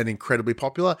out and incredibly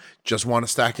popular. Just won a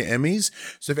stack of Emmys.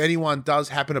 So if anyone does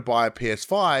happen to buy a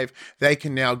PS5, they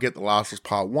can now get The Last of Us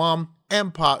Part 1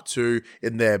 and Part 2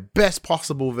 in their best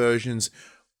possible versions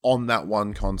on that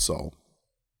one console.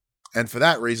 And for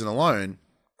that reason alone,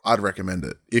 I'd recommend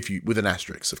it, with an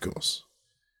asterisk, of course.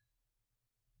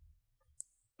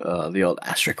 The old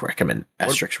asterisk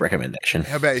recommendation.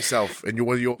 How about yourself? And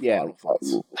what are your final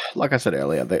thoughts? Like I said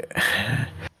earlier,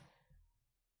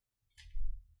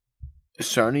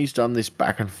 Sony's done this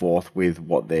back and forth with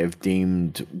what they've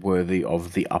deemed worthy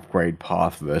of the upgrade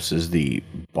path versus the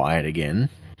buy it again.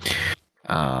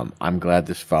 I'm glad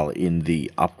this fell in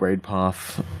the upgrade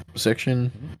path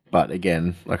section, but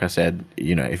again, like I said,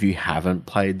 if you haven't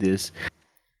played this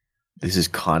is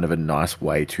kind of a nice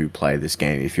way to play this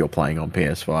game if you're playing on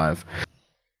PS5.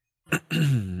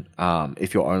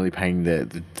 If you're only paying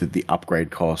the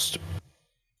upgrade cost,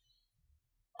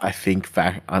 I think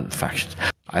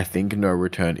I think No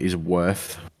Return is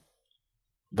worth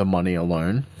the money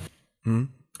alone.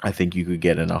 I think you could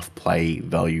get enough play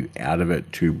value out of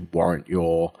it to warrant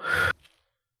your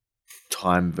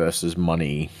time versus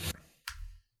money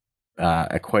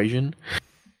equation.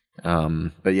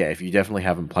 But yeah, if you definitely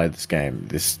haven't played this game,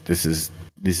 this is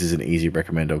an easy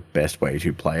recommend of best way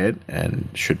to play it and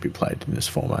should be played in this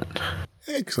format.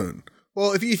 Excellent.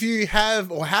 Well, if you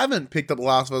have or haven't picked up The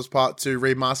Last of Us Part 2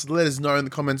 Remastered, let us know in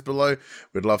the comments below.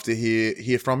 We'd love to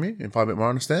hear from you and find a bit more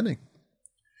understanding.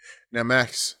 Now,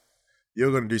 Max,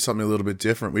 you're going to do something a little bit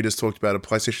different. We just talked about a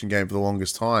PlayStation game for the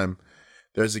longest time.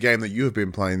 There's a game that you have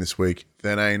been playing this week.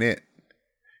 That ain't it.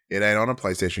 It ain't on a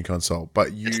PlayStation console,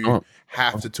 but you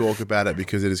have to talk about it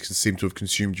because it seemed to have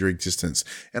consumed your existence.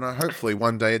 And hopefully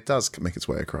one day it does make its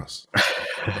way across.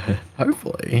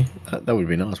 Hopefully. That would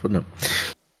be nice, wouldn't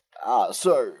it?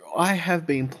 So, I have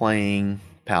been playing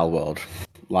Palworld,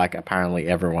 like apparently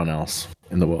everyone else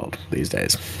in the world these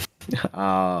days.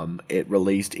 It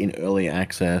released in early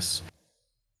access,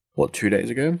 2 days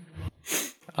ago?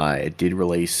 It did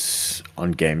release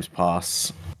on Games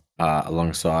Pass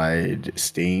alongside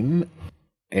Steam.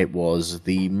 It was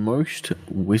the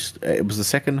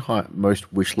second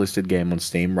most wishlisted game on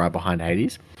Steam, right behind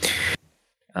Hades.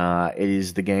 It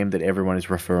is the game that everyone is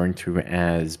referring to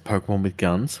as Pokemon with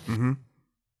guns. Mm-hmm.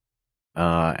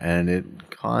 And it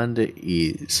kind of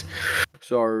is.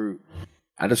 So,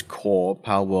 at its core,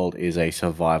 Palworld is a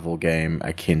survival game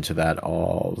akin to that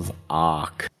of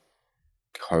Ark,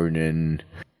 Conan,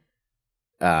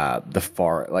 The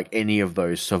Forest, like any of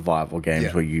those survival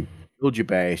games where you build your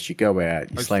base, you go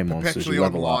out, you slay monsters, you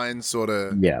level online, up. Sort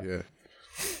of. Yeah.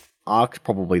 Ark's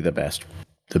probably the best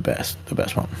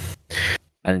one.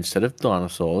 And instead of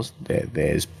dinosaurs,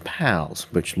 there's pals,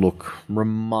 which look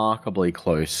remarkably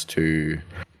close to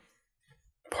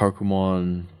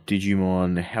Pokemon,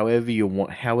 Digimon, however you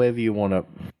want to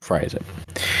phrase it.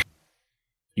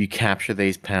 You capture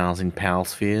these pals in pal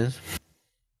spheres.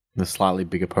 The slightly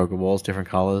bigger Pokeballs, different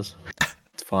colors.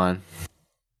 It's fine.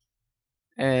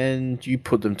 And you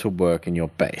put them to work in your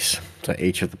base. So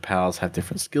each of the pals have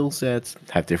different skill sets,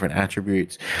 have different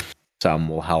attributes. Some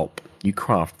will help you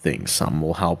craft things. Some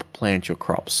will help plant your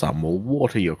crops. Some will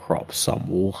water your crops. Some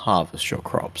will harvest your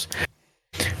crops.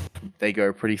 They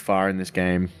go pretty far in this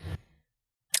game,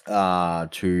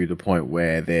 to the point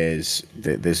where there's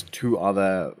two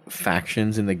other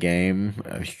factions in the game,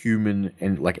 human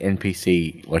and like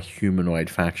NPC, like humanoid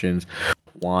factions.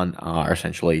 One are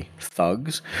essentially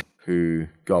thugs who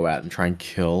go out and try and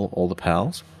kill all the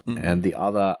pals, and the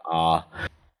other are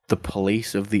the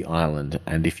police of the island,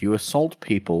 and if you assault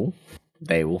people,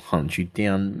 they will hunt you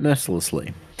down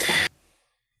mercilessly.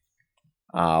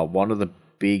 One of the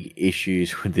big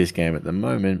issues with this game at the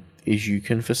moment is you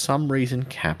can, for some reason,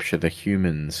 capture the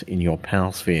humans in your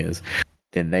pal spheres.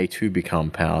 Then they too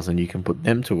become pals, and you can put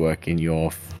them to work in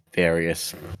your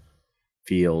various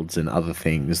fields and other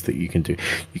things that you can do.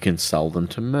 You can sell them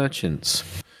to merchants.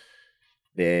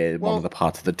 One of the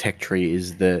parts of the tech tree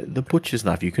is the butcher's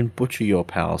knife. You can butcher your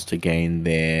pals to gain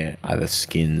their either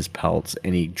skins, pelts,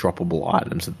 any droppable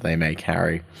items that they may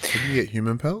carry. Can you get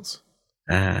human pelts?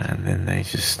 And then they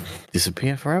just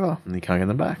disappear forever, and you can't get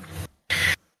them back.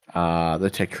 The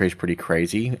tech tree is pretty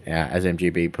crazy. As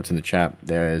MGB puts in the chat,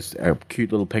 there's a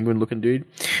cute little penguin-looking dude.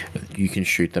 You can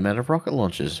shoot them out of rocket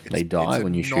launchers. They die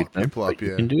when you shoot them, but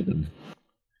you can do them.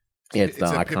 Yeah,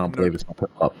 I can't believe it's not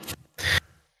pip up.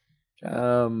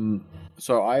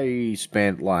 So I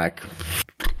spent like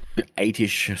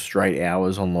 8-ish straight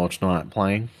hours on launch night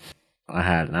playing. I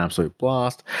had an absolute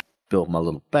blast. Built my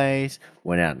little base,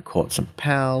 went out and caught some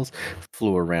pals,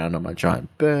 flew around on my giant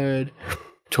bird,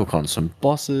 took on some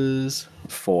bosses,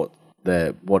 fought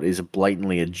what is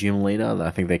blatantly a gym leader.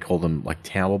 I think they call them like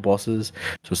tower bosses.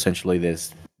 So essentially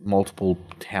there's multiple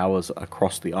towers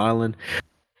across the island.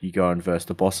 You go and verse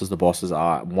the bosses. The bosses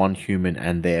are one human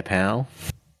and their pal.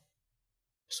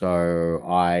 So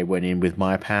I went in with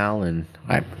my pal and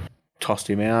I tossed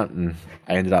him out, and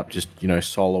I ended up just,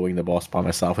 soloing the boss by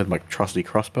myself with my trusty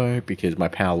crossbow because my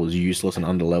pal was useless and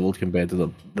underleveled compared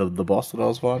to the boss that I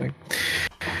was fighting.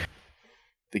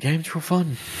 The game's real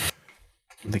fun.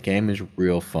 The game is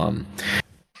real fun.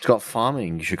 It's got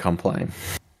farming. You should come play.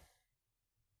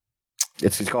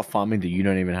 It's got farming that you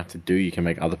don't even have to do. You can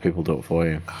make other people do it for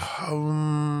you.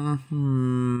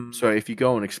 So if you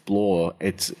go and explore,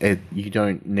 you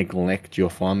don't neglect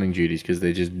your farming duties because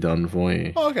they're just done for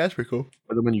you. Oh, okay, that's pretty cool.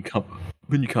 But then when you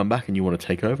come back and you want to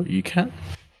take over, you can.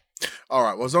 All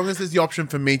right. Well, as long as there's the option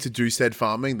for me to do said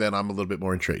farming, then I'm a little bit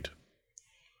more intrigued.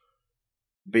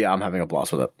 But yeah, I'm having a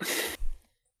blast with it.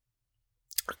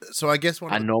 So I guess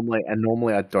normally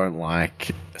I don't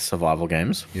like survival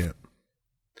games. Yeah.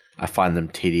 I find them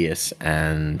tedious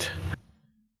and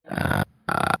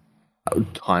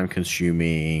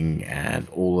time-consuming and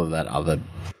all of that other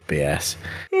BS.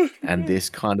 And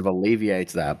this kind of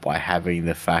alleviates that by having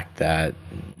the fact that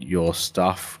your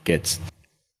stuff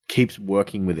keeps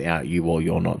working without you while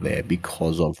you're not there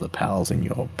because of the pals in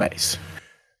your base.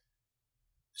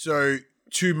 So,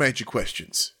 2 major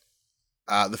questions.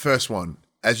 The first one.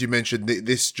 As you mentioned,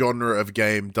 this genre of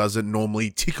game doesn't normally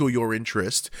tickle your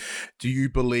interest. Do you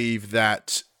believe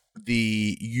that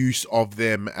the use of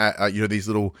them, these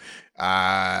little,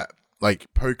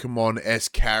 like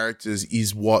Pokemon-esque characters,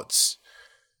 is what's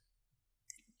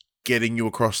getting you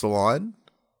across the line?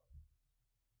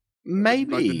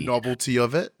 Maybe like the novelty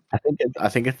of it. I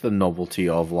think it's the novelty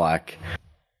of like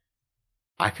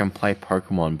I can play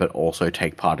Pokemon, but also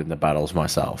take part in the battles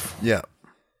myself. Yeah.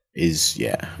 Is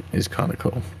kind of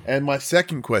cool. And my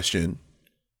second question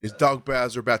is, Doug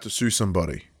Bowser about to sue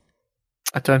somebody?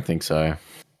 I don't think so.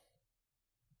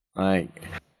 Like,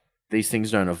 these things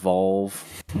don't evolve.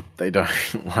 They don't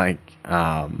you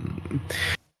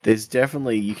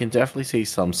can definitely see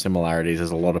some similarities,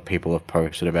 as a lot of people have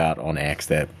posted about on X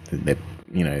that they're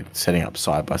setting up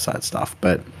side by side stuff.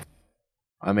 But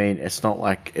I mean, it's not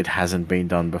like it hasn't been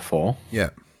done before.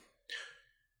 Yeah.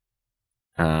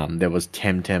 There was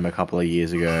Temtem a couple of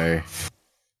years ago.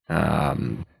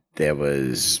 There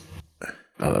was...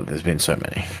 there's been so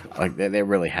many. Like, there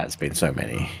really has been so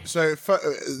many. So,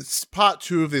 part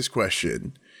 2 of this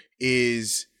question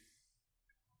is...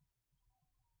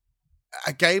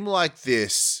 a game like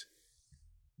this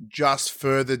just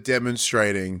further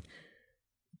demonstrating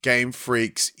Game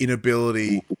Freak's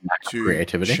inability to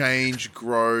creativity, change,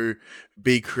 grow,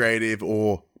 be creative,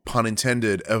 or... pun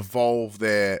intended, evolve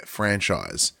their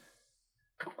franchise.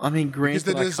 I mean, granted,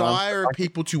 because the desire of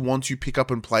people to want to pick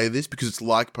up and play this because it's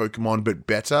like Pokemon but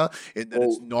better,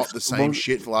 it's not the same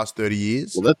shit for the last 30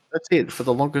 years. Well, that's it. For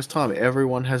the longest time,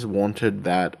 everyone has wanted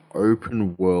that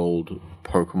open world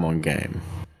Pokemon game.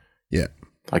 Yeah.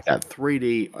 Like that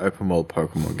 3D open world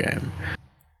Pokemon game.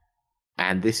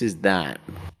 And this is that,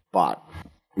 but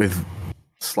with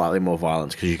slightly more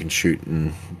violence because you can shoot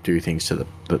and do things to the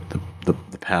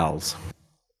pals.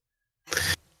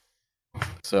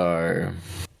 So,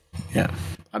 yeah.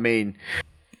 I mean,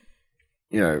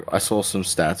 I saw some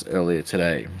stats earlier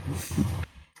today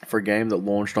for a game that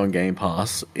launched on Game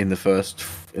Pass. In the first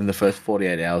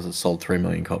 48 hours, it sold 3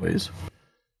 million copies.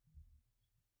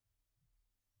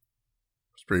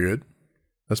 That's pretty good.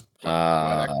 That's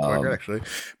quite good, actually.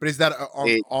 But is that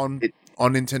on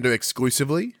Nintendo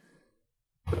exclusively?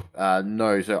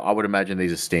 No, so I would imagine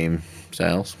these are Steam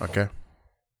sales. Okay.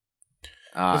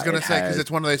 I was going to say, because it's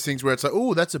one of those things where it's like,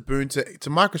 oh, that's a boon to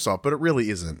Microsoft, but it really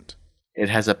isn't. It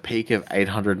has a peak of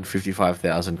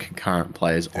 855,000 concurrent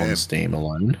players on Steam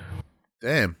alone.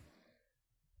 Damn.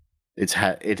 It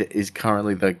is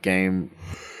currently the game,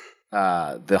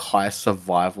 the highest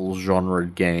survival genre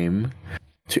game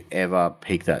to ever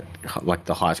peak that, like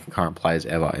the highest concurrent players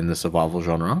ever in the survival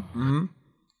genre. Mm-hmm.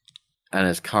 And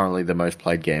it's currently the most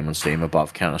played game on Steam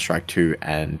above Counter-Strike 2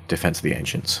 and Defense of the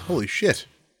Ancients. Holy shit.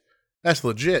 That's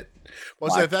legit.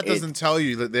 Well, so if that doesn't tell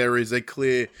you that there is a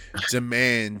clear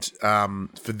demand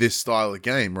for this style of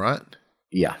game, right?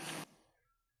 Yeah.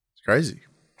 It's crazy.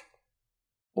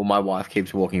 Well, my wife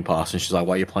keeps walking past and she's like,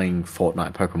 why are you playing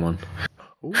Fortnite Pokemon?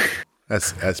 Ooh.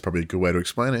 That's probably a good way to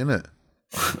explain it, isn't it?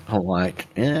 I'm like,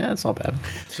 yeah, it's not bad.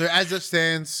 So as it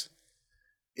stands,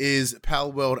 is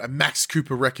Pal World a Max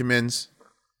Cooper recommends?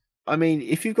 I mean,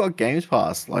 if you've got Games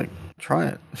Pass, like, try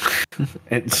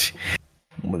it.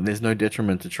 There's no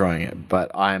detriment to trying it,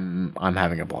 but I'm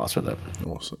having a blast with it.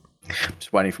 Awesome.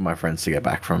 Just waiting for my friends to get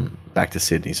back to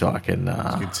Sydney so I can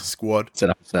get to squad. Set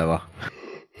up a server.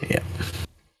 Yeah.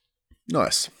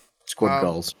 Nice. Squad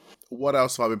goals. What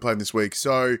else have I been playing this week?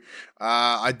 So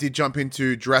I did jump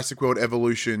into Jurassic World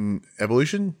Evolution?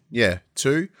 Yeah,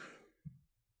 2.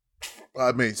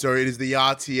 So it is the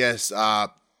RTS,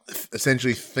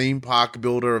 essentially theme park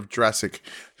builder of Jurassic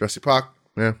Park.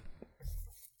 Yeah.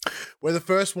 Where the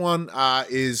first one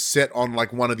is set on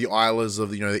like one of the islas of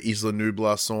the Isla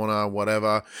Nublar, Sauna,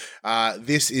 whatever.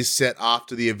 This is set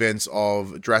after the events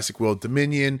of Jurassic World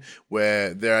Dominion,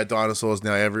 where there are dinosaurs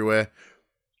now everywhere.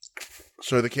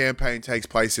 So the campaign takes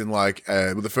place in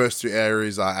the first 2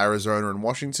 areas are Arizona and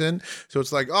Washington. So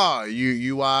it's like,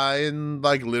 you are in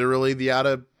like literally the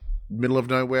outer middle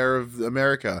of nowhere of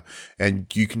America, and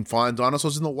you can find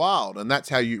dinosaurs in the wild, and that's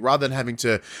how you, rather than having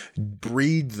to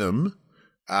breed them,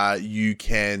 you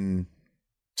can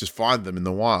just find them in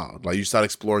the wild. Like you start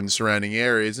exploring the surrounding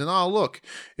areas, and look,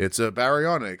 it's a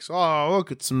baryonyx. Look,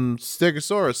 it's some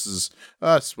stegosauruses.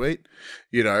 Sweet,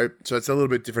 So it's a little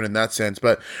bit different in that sense.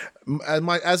 But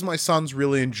as my son's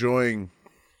really enjoying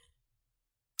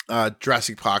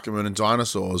Jurassic Park and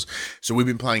dinosaurs, so we've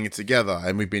been playing it together,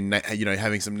 and we've been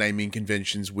having some naming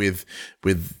conventions with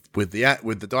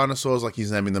the dinosaurs. Like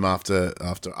he's naming them after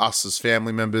us as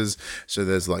family members. So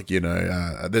there's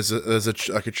there's a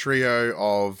trio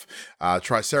of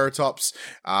Triceratops,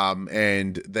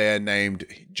 and they're named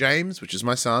James, which is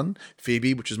my son,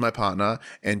 Phoebe, which is my partner,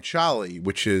 and Charlie,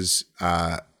 which is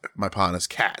my partner's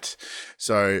cat.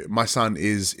 So my son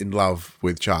is in love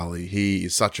with Charlie. He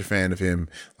is such a fan of him.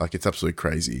 Like, it's absolutely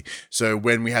crazy. So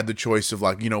when we had the choice of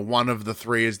one of the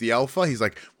 3 is the alpha, he's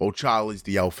like, well, Charlie's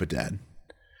the alpha, Dad.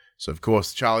 So of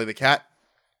course, Charlie the cat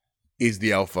is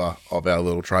the alpha of our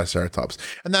little Triceratops.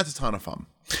 And that's a ton of fun.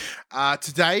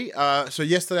 Today, so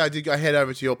yesterday I head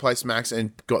over to your place, Max,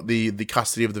 and got the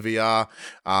custody of the VR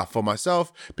for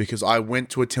myself, because I went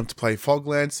to attempt to play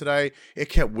Foglands today. It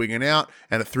kept wigging out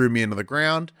and it threw me into the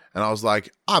ground, and I was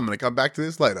like, I'm going to come back to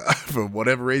this later. For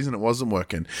whatever reason, it wasn't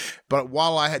working. But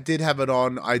while I did have it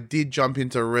on, I did jump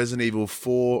into Resident Evil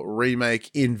 4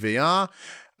 Remake in VR.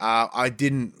 I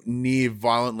didn't near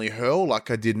violently hurl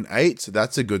like I did in 8, so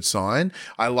that's a good sign.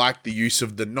 I like the use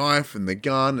of the knife and the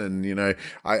gun, and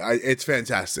it's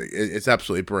fantastic. It's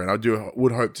absolutely brilliant. I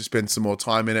would hope to spend some more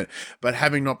time in it, but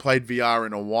having not played VR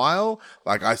in a while,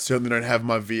 I certainly don't have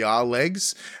my VR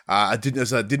legs. I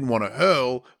didn't want to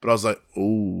hurl, but I was like,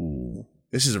 ooh,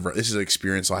 this is an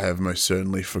experience I have most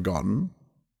certainly forgotten.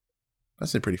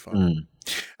 That's pretty fun.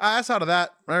 Outside of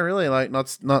that, I really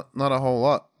not a whole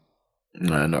lot.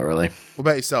 No, not really. What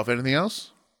about yourself? Anything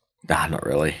else? Nah, not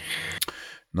really.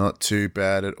 Not too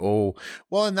bad at all.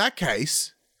 Well, in that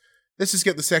case, let's just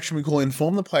get the section we call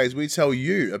Inform the Players. We tell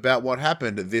you about what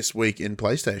happened this week in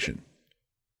PlayStation.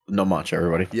 Not much,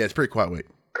 everybody. Yeah, it's a pretty quiet week.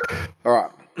 All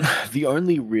right. The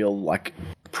only real,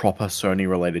 proper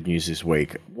Sony-related news this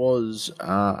week was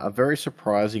a very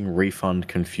surprising refund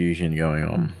confusion going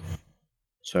on.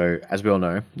 So, as we all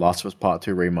know, Last of Us Part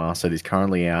 2 Remastered is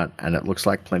currently out, and it looks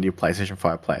like plenty of PlayStation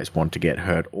 5 players want to get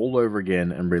hurt all over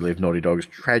again and relive Naughty Dog's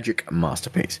tragic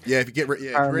masterpiece. Yeah, if you're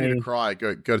ready to cry,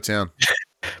 go to town.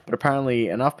 But apparently,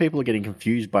 enough people are getting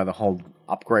confused by the whole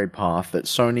upgrade path that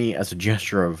Sony, as a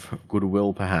gesture of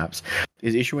goodwill perhaps,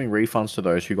 is issuing refunds to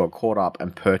those who got caught up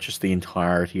and purchased the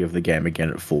entirety of the game again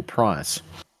at full price.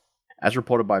 As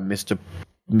reported by Mr.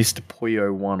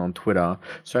 Poyo1 on Twitter,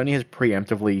 Sony has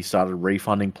preemptively started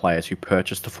refunding players who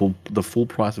purchased the full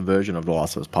price version of The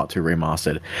Last of Us Part 2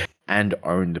 Remastered and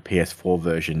own the PS4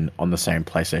 version on the same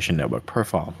PlayStation Network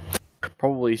profile.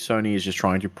 Probably Sony is just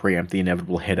trying to preempt the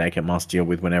inevitable headache it must deal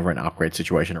with whenever an upgrade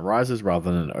situation arises,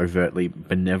 rather than an overtly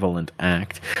benevolent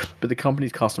act. But the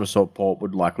company's customer support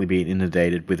would likely be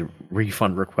inundated with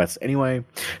refund requests anyway,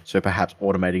 so perhaps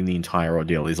automating the entire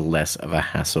ordeal is less of a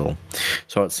hassle.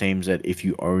 So it seems that if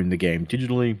you own the game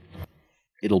digitally,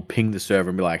 it'll ping the server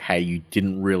and be like, hey, you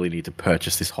didn't really need to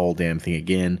purchase this whole damn thing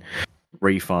again.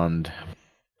 Refund.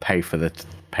 pay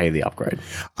the upgrade.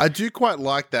 I do quite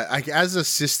like that. As a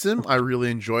system, I really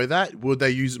enjoy that. Would they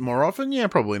use it more often? Yeah,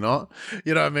 probably not.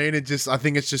 You know what I mean? I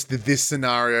think it's just this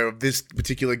scenario of this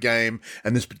particular game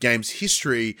and this game's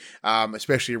history,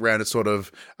 especially around a sort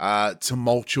of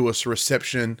tumultuous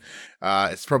reception.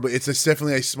 It's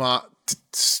definitely a smart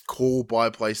call by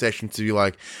PlayStation to be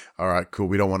like, all right, cool.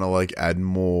 We don't want to like add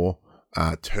more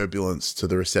turbulence to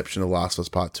the reception of Last of Us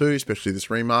Part 2, especially this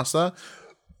remaster.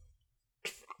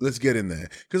 Let's get in there.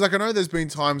 Because like I know there's been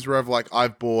times where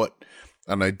I've bought,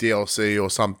 I don't know, DLC or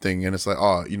something, and it's like,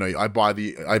 oh, you know, I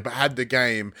had the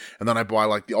game and then I buy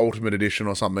like the Ultimate Edition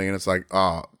or something, and it's like,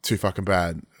 oh, too fucking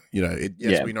bad. You know,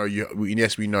 we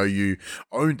know you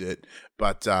owned it,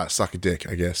 but suck a dick,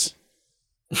 I guess.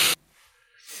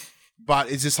 But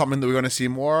is this something that we're going to see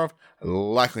more of?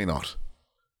 Likely not.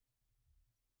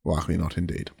 Likely not,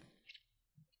 indeed.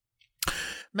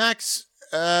 Max,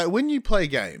 when you play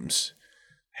games,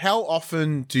 how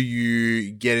often do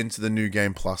you get into the New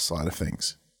Game Plus side of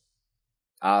things?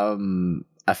 A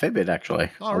fair bit,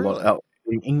 actually. Oh, really?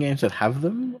 In games that have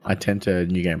them, I tend to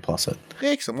New Game Plus it.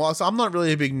 Excellent. Well, so I'm not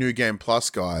really a big New Game Plus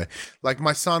guy. Like,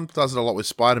 my son does it a lot with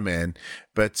Spider-Man,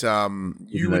 but you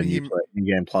and him...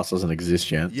 New Game Plus doesn't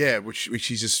exist yet. Yeah, which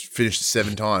he's just finished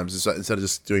 7 times instead of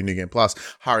just doing New Game Plus.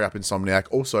 Hurry up, Insomniac.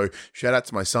 Also, shout out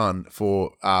to my son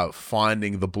for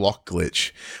finding the block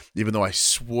glitch, even though I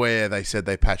swear they said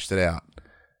they patched it out.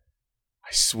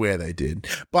 I swear they did.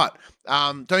 But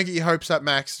don't get your hopes up,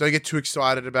 Max. Don't get too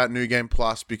excited about New Game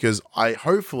Plus because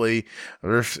hopefully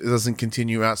it doesn't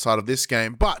continue outside of this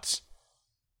game. But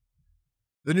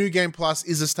the New Game Plus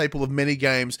is a staple of many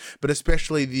games, but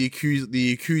especially the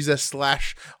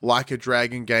Yakuza / Like a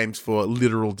Dragon games for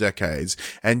literal decades.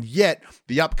 And yet,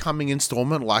 the upcoming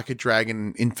installment, Like a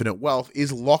Dragon Infinite Wealth,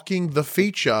 is locking the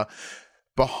feature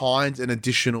behind an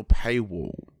additional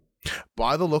paywall.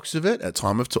 By the looks of it, at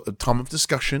time of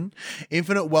discussion,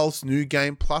 Infinite Wealth's New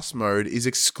Game Plus mode is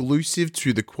exclusive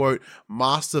to the quote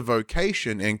Master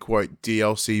Vocation end quote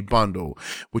DLC bundle,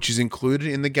 which is included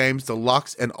in the game's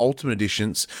deluxe and ultimate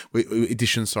editions,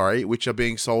 which are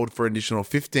being sold for an additional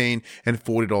 $15 and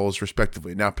 $40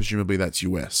 respectively. Now, presumably that's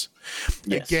US.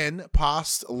 Yes. Again,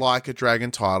 past Like a Dragon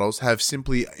titles have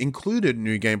simply included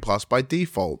New Game Plus by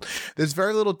default. There's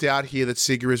very little doubt here that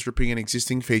Sega is ripping an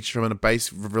existing feature from a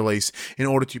base release in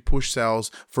order to push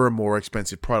sales for a more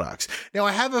expensive products. Now,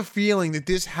 I have a feeling that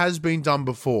this has been done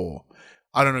before.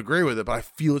 I don't agree with it, but I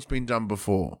feel it's been done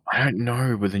before. I don't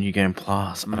know with the New Game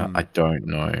Plus. I don't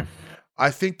know. I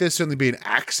think there's certainly been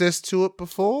access to it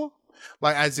before.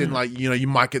 Like, as in, like, you know, you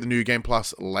might get the New Game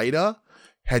Plus later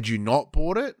had you not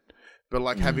bought it. But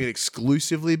like having it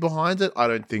exclusively behind it, I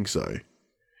don't think so.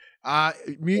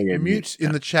 Mute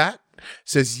in the chat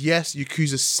says, yes,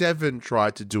 Yakuza 7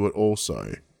 tried to do it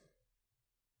also.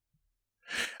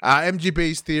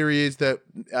 MGB's theory is that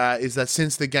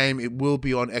since the game it will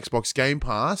be on Xbox Game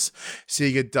Pass,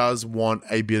 Sega does want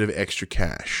a bit of extra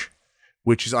cash,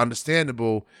 which is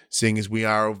understandable, seeing as we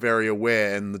are very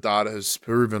aware and the data has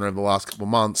proven over the last couple of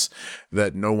months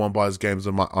that no one buys games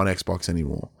on Xbox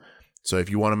anymore. So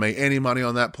if you want to make any money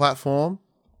on that platform,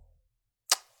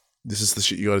 this is the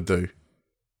shit you got to do.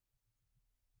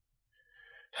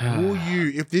 Will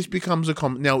you, if this becomes a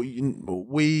now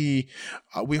we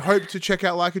hope to check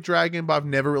out Like a Dragon, but I've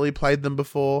never really played them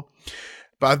before.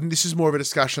 But I think this is more of a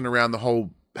discussion around the whole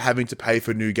having to pay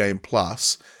for New Game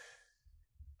Plus.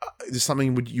 Is this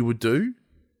something you would do?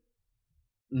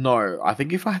 No, I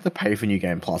think if I had to pay for New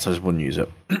Game Plus, I just wouldn't use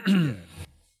it.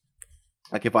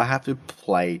 Like if I have to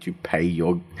play to play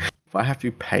your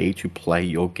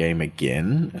game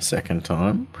again a second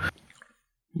time,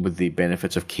 with the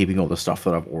benefits of keeping all the stuff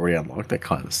that I've already unlocked, that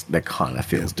kind of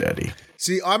feels dirty.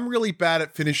 See, I'm really bad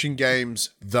at finishing games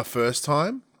the first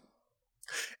time,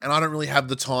 and I don't really have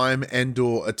the time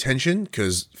and/or attention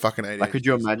because fucking ADHD. Like, could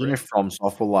you imagine if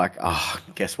FromSoft were like,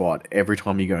 guess what? Every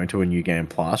time you go into a New Game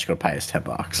Plus, you got to pay us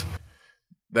 $10.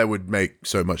 They would make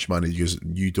so much money because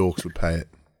you dorks would pay it.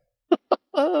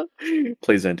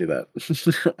 Please don't do that.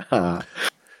 All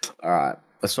right,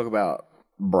 let's talk about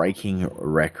breaking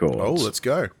records. Oh, let's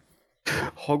go.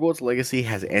 Hogwarts Legacy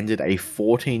has ended a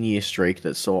 14-year streak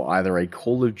that saw either a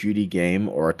Call of Duty game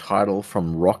or a title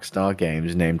from Rockstar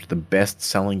Games named the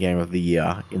best-selling game of the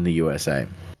year in the USA.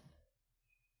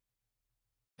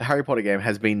 The Harry Potter game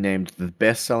has been named the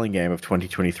best-selling game of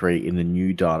 2023 in the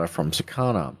new data from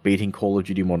Circana, beating Call of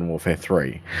Duty Modern Warfare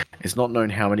 3. It's not known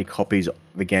how many copies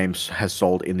the game has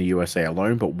sold in the USA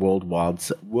alone, but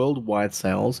worldwide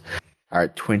sales are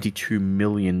at 22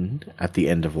 million at the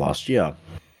end of last year.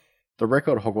 The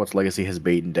record Hogwarts Legacy has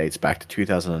beaten dates back to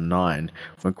 2009,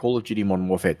 when Call of Duty Modern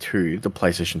Warfare 2, the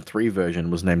PlayStation 3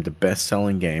 version, was named the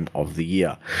best-selling game of the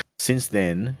year. Since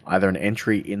then, either an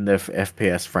entry in the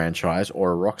FPS franchise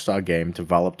or a Rockstar game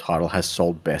developed title has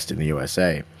sold best in the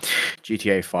USA.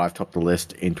 GTA 5 topped the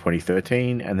list in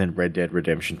 2013, and then Red Dead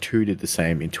Redemption 2 did the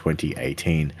same in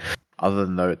 2018. Other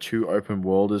than the two open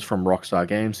worlders from Rockstar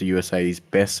Games, the USA's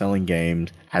best-selling game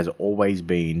has always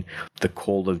been the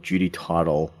Call of Duty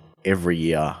title every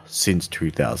year since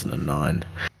 2009.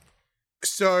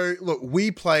 So, look, we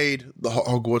played the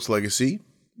Hogwarts Legacy.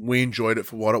 We enjoyed it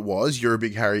for what it was. You're a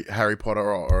big Harry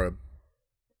Potter or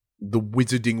the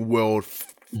Wizarding World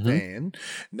fan.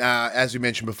 As we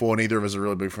mentioned before, neither of us are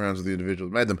really big fans of the individual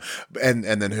who made them, and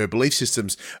then her belief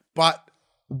systems. But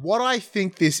what I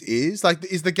think this is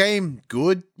the game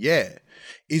good? Yeah.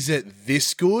 Is it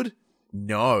this good?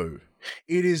 No.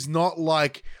 It is not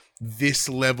like this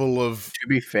level of... To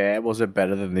be fair, was it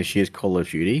better than this year's Call of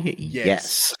Duty?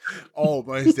 Yes. Oh,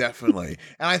 most definitely.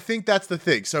 And I think that's the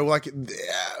thing. So,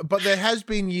 but there has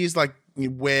been years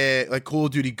where Call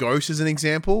of Duty Ghosts is an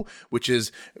example, which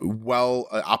is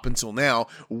up until now,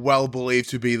 well believed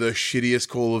to be the shittiest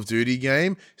Call of Duty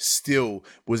game, still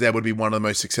was able to be one of the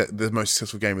most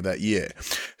successful game of that year.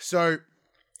 So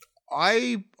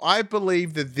I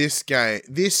believe that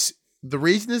the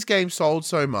reason this game sold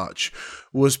so much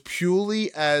was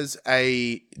purely as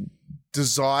a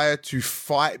desire to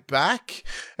fight back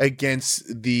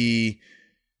against the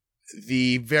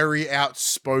very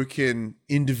outspoken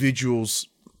individuals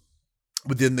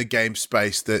within the game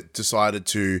space that decided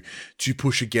to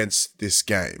push against this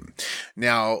game.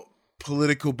 Now,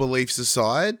 political beliefs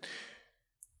aside,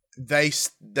 they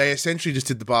essentially just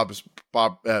did the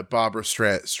Barbara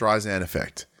Streisand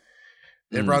effect.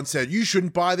 Everyone said, you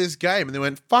shouldn't buy this game. And they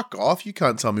went, fuck off, you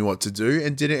can't tell me what to do,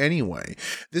 and did it anyway.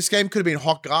 This game could have been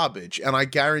hot garbage, and I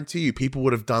guarantee you people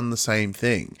would have done the same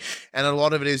thing. And a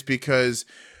lot of it is because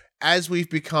as we've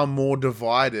become more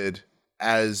divided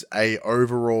as a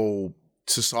overall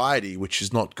society, which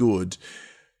is not good,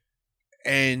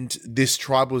 and this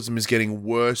tribalism is getting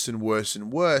worse and worse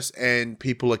and worse, and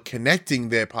people are connecting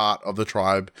their part of the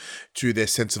tribe to their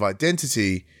sense of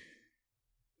identity,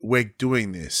 we're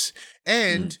doing this.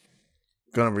 And,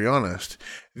 gonna be honest,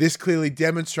 this clearly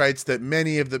demonstrates that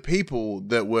many of the people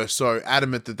that were so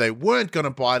adamant that they weren't gonna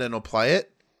buy it or play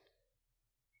it,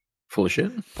 full of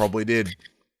shit, probably did.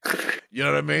 You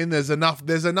know what I mean? There's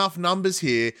enough numbers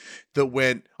here that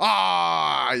went,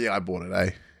 yeah, I bought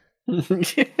it,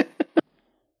 eh?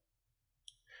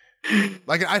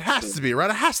 Like, it has to be,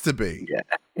 right? It has to be.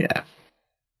 Yeah.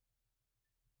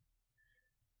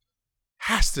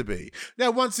 Has to be.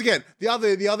 Now, once again, the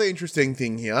other interesting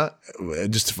thing here,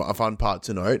 just a fun part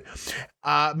to note,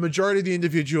 majority of the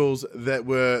individuals that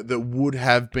would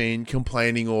have been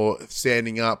complaining or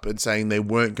standing up and saying they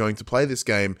weren't going to play this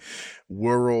game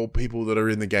were all people that are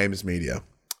in the games media,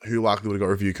 who likely would have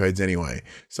got review codes anyway.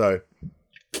 So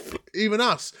even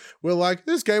us, we're like,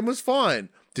 this game was fine.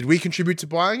 Did we contribute to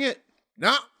buying it?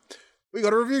 Nah, we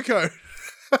got a review code.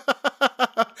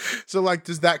 So,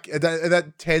 does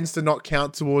that tends to not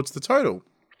count towards the total?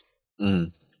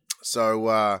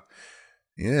 So,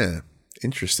 yeah,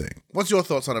 interesting. What's your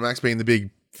thoughts on it, Max, being the big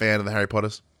fan of the Harry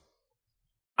Potters?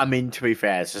 I mean, to be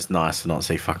fair, it's just nice to not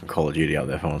see fucking Call of Duty out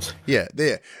there for once. Yeah,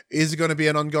 there. Is it going to be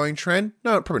an ongoing trend?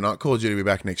 No, probably not. Call of Duty will be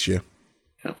back next year.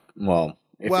 Yeah. Well,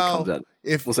 if it comes out,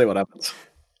 we'll see what happens.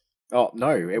 Oh, no,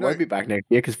 it won't be back next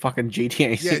year because fucking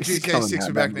GTA 6 GTA 6 will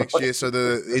be back next year, so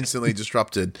they're instantly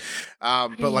disrupted.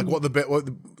 But what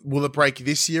will it break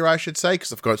this year, I should say,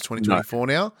 because I've got it's 2024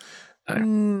 now?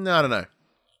 No, I don't know.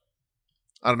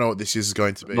 I don't know what this is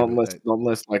going to be. Not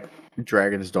unless like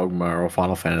Dragon's Dogma or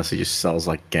Final Fantasy just sells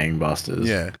like gangbusters.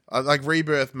 Yeah. Like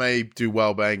Rebirth may do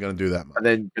well, but ain't going to do that much.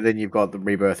 But then you've got the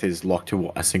Rebirth is locked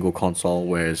to a single console,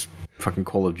 whereas fucking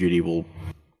Call of Duty will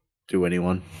do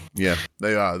anyone. Yeah,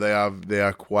 they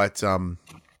are quite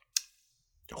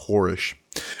whorish.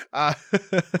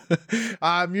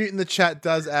 Mute in the chat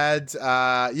does add,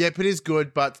 yep, it is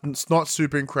good, but it's not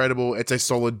super incredible. It's a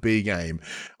solid B game.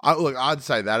 I'd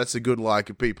say that it's a good a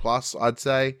B plus. I'd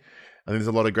say. I think there's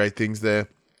a lot of great things there.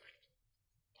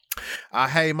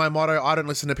 Hey, my motto: I don't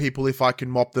listen to people if I can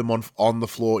mop them on the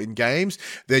floor in games.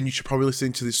 Then you should probably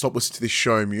stop listening to this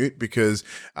show, Mute, because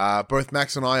both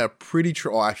Max and I are pretty.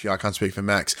 Actually, I can't speak for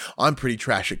Max. I'm pretty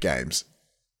trash at games.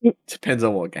 Depends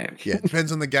on what game. Yeah, it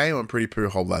depends on the game. I'm pretty poo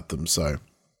hole at them, so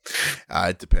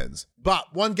it depends.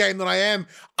 But one game that I am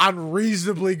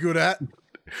unreasonably good at,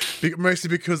 mostly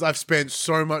because I've spent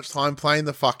so much time playing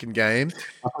the fucking game.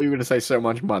 I thought you were going to say so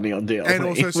much money on DLC. And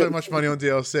also so much money on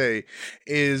DLC,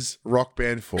 is Rock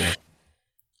Band 4.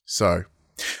 So,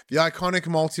 the iconic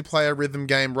multiplayer rhythm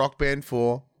game Rock Band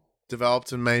 4,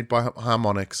 developed and made by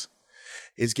Harmonix,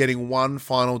 is getting one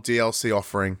final DLC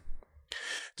offering.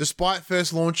 Despite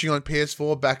first launching on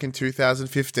PS4 back in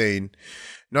 2015,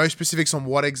 no specifics on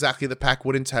what exactly the pack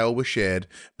would entail were shared,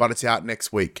 but it's out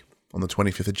next week on the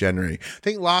 25th of January. I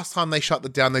think last time they shut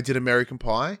it down, they did American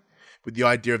Pie with the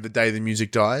idea of the day the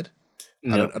music died.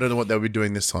 Yep. I don't know what they'll be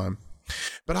doing this time.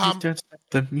 But Don't stop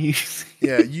the music.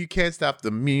 yeah, you can't stop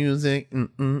the music.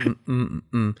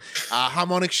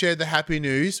 Harmonix shared the happy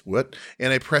news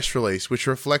in a press release, which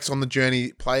reflects on the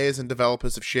journey players and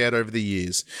developers have shared over the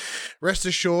years. Rest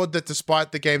assured that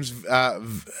despite the game's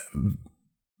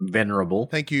Venerable.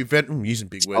 Thank you. I'm using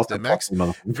big words there, Max.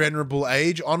 Venerable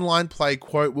age, online play,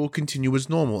 quote, will continue as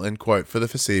normal, end quote, for the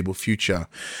foreseeable future.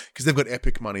 Because they've got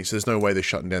epic money, so there's no way they're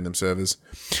shutting down them servers.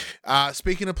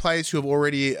 Speaking of players who have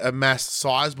already amassed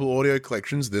sizable audio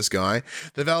collections, this guy,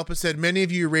 the developer said, many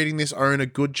of you reading this own a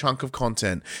good chunk of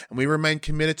content, and we remain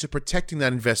committed to protecting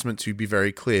that investment, to be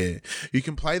very clear. You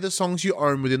can play the songs you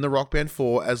own within the Rock Band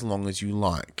 4 as long as you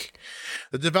like.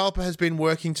 The developer has been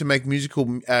working to make musical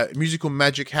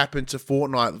magic happen to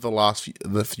Fortnite the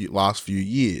last few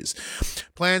years.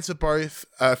 Plans for both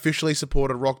officially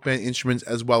supported Rock Band instruments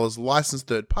as well as licensed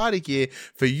third-party gear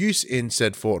for use in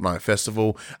said Fortnite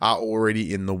festival are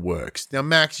already in the works. Now,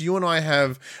 Max, you and I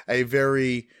have a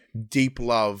very deep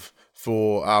love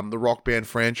for the Rock Band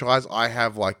franchise. I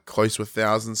have like close to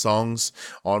 1,000 songs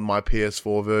on my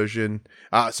PS4 version.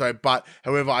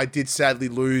 However, I did sadly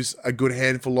lose a good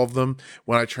handful of them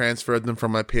when I transferred them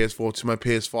from my PS4 to my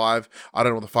PS5. I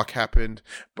don't know what the fuck happened,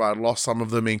 but I lost some of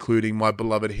them, including My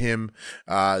Beloved Hymn.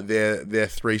 Their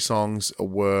 3 songs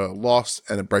were lost,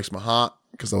 and it breaks my heart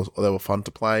because they were fun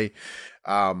to play.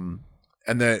 And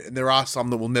there are some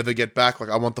that we'll never get back.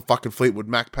 Like, I want the fucking Fleetwood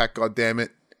Mac pack, god damn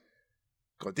it.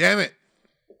 God damn it.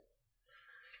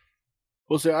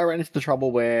 Well, so I ran into the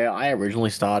trouble where I originally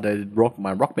started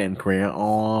my Rock Band career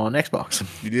on Xbox.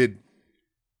 You did.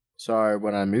 So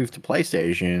when I moved to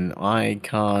PlayStation, I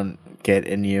can't get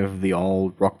any of the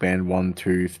old Rock Band 1,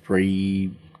 2,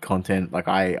 3 content. Like,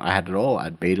 I had it all. I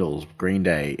had Beatles, Green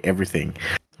Day, everything.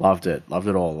 Loved it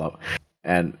all.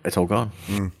 And it's all gone.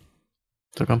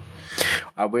 It's all gone.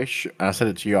 I said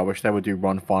it to you, I wish they would do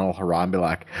one final hurrah and be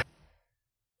like,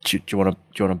 do you want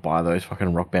to buy those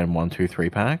fucking Rock Band 1, 2,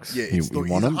 3 packs? Yeah, you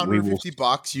want them?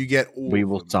 $150. You get all. We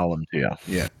will sell them to you.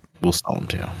 Yeah, we'll sell them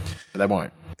to you. But they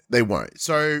won't. They won't.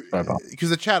 So,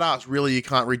 because the chat asked, really, you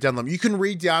can't re-download them. You can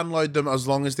re-download them as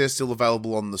long as they're still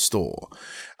available on the store.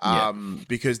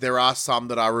 Because there are some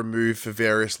that are removed for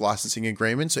various licensing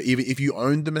agreements. So even if you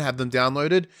own them and have them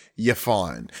downloaded, you're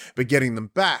fine. But getting them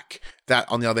back, that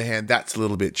on the other hand, that's a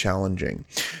little bit challenging.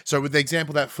 So with the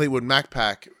example that Fleetwood Mac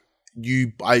pack,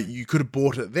 you could have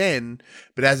bought it then,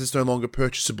 but as it's no longer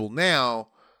purchasable now,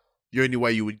 the only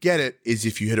way you would get it is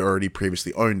if you had already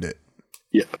previously owned it.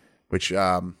 Yeah. Which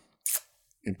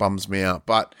it bums me out.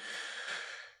 But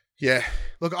yeah,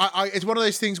 look, I it's one of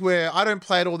those things where I don't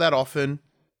play it all that often.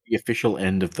 The official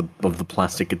end of the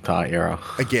plastic guitar era.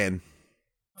 Again.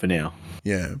 For now.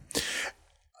 Yeah.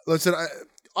 Listen,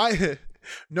 I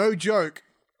no joke,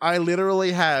 I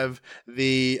literally have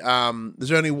the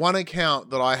there's only one account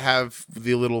that I have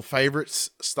the little favorites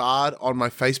starred on my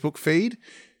Facebook feed,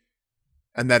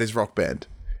 and that is Rock Band.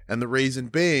 And the reason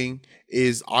being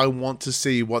is I want to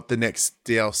see what the next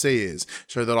DLC is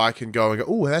so that I can go and go,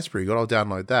 oh, that's pretty good. I'll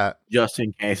download that. Just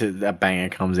in case that banger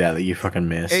comes out that you fucking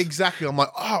miss. Exactly. I'm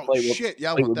like, oh, shit.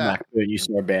 Yeah, I want that. You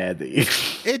so bad that you...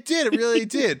 It did. It really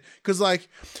did. Because, like,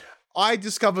 I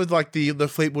discovered, like, the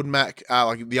Fleetwood Mac,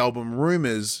 like, the album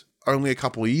Rumours only a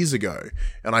couple of years ago.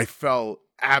 And I fell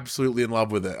absolutely in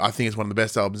love with it. I think it's one of the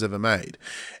best albums ever made.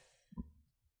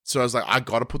 So I was like, I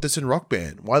got to put this in Rock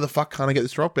Band. Why the fuck can't I get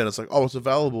this Rock Band? It's like, oh, it's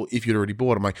available if you'd already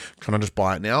bought it. I'm like, can I just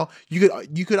buy it now? You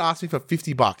could ask me for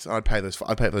 $50 and I'd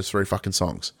pay those 3 fucking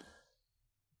songs.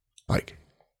 Like,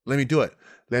 let me do it.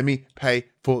 Let me pay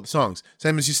for the songs.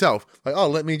 Same as yourself. Like, oh,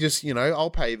 let me just, I'll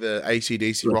pay the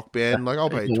AC/DC Rock Band. Like, I'll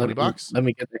pay $20. Let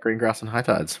me get the Green Grass and High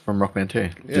Tides from Rock Band 2.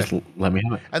 Yeah. Just let me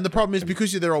have it. And the problem is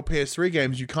because they're all PS3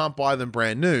 games, you can't buy them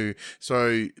brand new.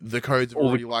 So the codes have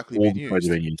already likely been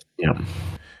used. Yeah.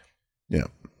 Yeah.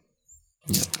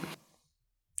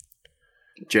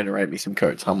 Generate me some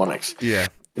codes, Harmonix. Yeah.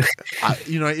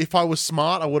 If I was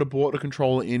smart, I would have bought a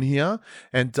controller in here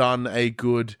and done a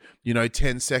good,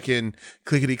 10-second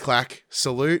clickety-clack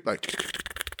salute, like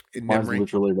in memory.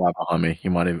 Mine's literally right behind me.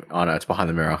 You might even... Oh, no, it's behind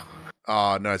the mirror.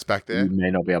 Oh, no, it's back there. You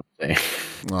may not be able to see.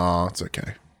 Oh, it's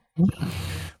okay.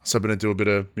 So I'm gonna do a bit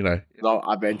of, No,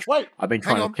 I've been trying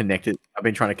to connect it. I've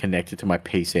been trying to connect it to my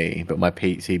PC, but my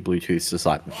PC Bluetooth is just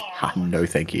like, no,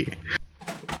 thank you.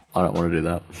 I don't want to do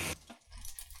that.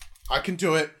 I can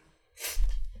do it.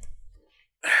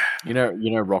 You know,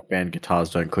 Rock Band guitars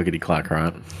don't clickety clack,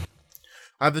 right?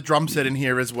 I have the drum set in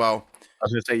here as well. I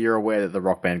was gonna say, you're aware that the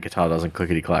Rock Band guitar doesn't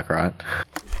clickety clack, right?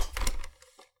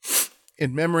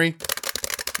 In memory.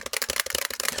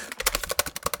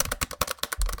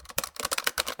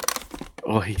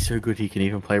 Oh, he's so good. He can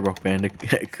even play Rock Band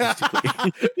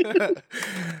acoustically.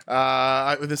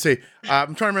 Let's see.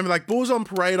 I'm trying to remember. Like Bulls on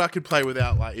Parade, I could play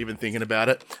without like even thinking about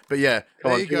it. But yeah,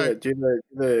 Come there on, you go. Do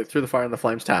the Through the Fire and the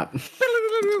Flames tap.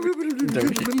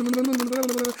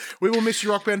 We will miss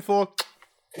you, Rock Band 4.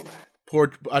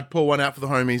 I'd pour one out for the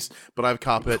homies, but I have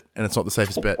carpet, and it's not the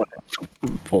safest bet.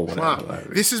 Pour one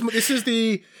out. This is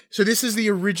the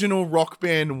original Rock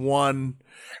Band 1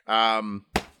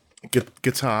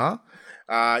 guitar.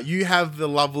 You have the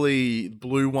lovely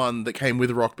blue one that came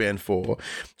with Rock Band 4.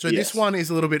 So This one is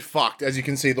a little bit fucked. As you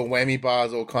can see, the whammy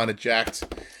bar's all kind of jacked.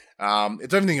 I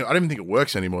don't even think it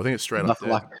works anymore. I think it's straight up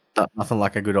there. Nothing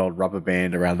like a good old rubber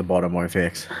band around the bottom won't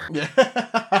fix. Yeah.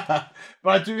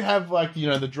 But I do have like,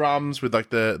 the drums with like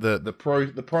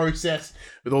the process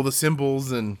with all the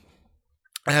cymbals, and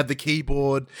I have the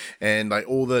keyboard and like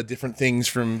all the different things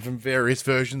from various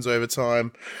versions over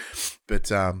time.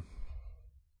 But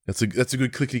that's a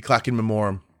good clickety clack in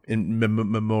memoriam.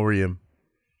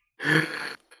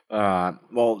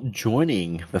 Well,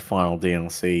 joining the final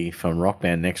DLC from Rock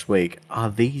Band next week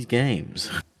are these games.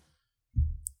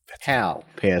 How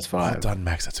PS5? Well done,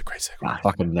 Max. That's a great segue. I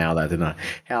fucking nailed that, didn't I?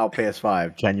 How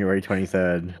PS5, January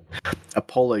 23rd.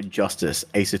 Apollo Justice,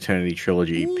 Ace Attorney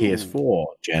Trilogy, PS4,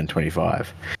 Jan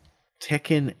 25.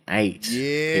 Tekken 8,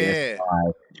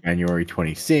 PS5, January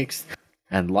 26th.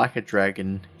 And Like a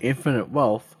Dragon, Infinite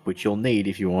Wealth, which you'll need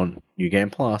if you want New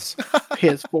Game Plus,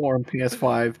 PS4 and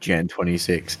PS5, Jan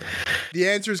 26. The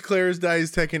answer is clear as day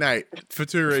is Tekken 8 for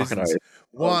two reasons.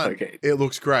 One, it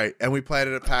looks great, and we played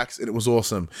it at PAX, and it was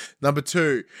awesome. Number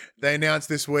two, they announced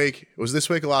this week. It was this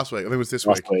week or last week? I think it was this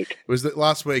week. It was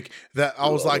last week that I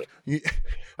was like,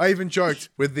 I even joked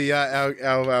with the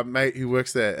our mate who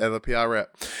works there, the PR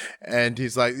rep, and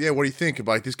he's like, "Yeah, what do you think?" I'm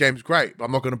like, "This game's great, but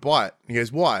I'm not going to buy it." He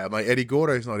goes, "Why?" I'm like, "Eddie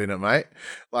Gordo's not in it, mate.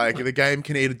 Like, the game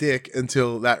can eat a dick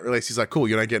until that release." He's like, "Cool,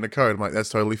 you're not getting a code." I'm like, "That's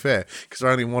totally fair because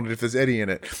I only wanted if there's Eddie in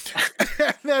it."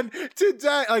 And then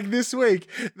today, like this week,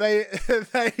 they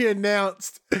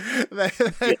announced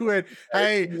they went,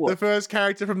 "Hey, the first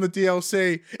character from the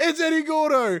DLC, it's Eddie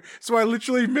Gordo." So I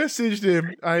literally messaged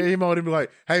him. I emailed him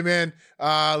like, "Hey man,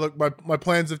 look, my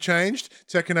plans have changed.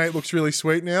 Tekken 8 looks really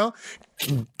sweet now.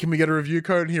 Can we get a review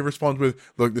code?" And he responds with,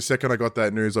 "Look, the second I got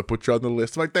that news, I put you on the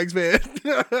list." I'm like, "Thanks, man."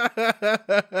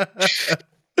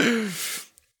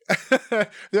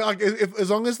 Like, as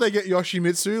long as they get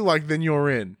Yoshimitsu, like, then you're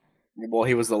in. Well,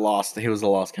 he was the last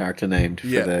character named for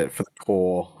the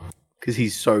core, because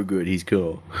he's so good. He's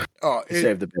cool. Oh, he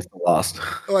saved the best for last.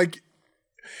 Like,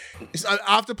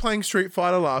 after playing Street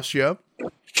Fighter last year,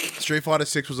 Street Fighter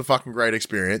 6 was a fucking great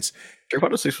experience. Street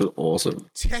Fighter 6 was awesome.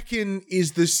 Tekken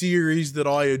is the series that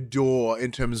I adore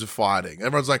in terms of fighting.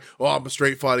 Everyone's like, "Oh, I'm a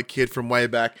Street Fighter kid from way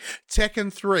back."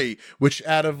 Tekken 3, which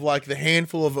out of like the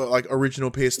handful of like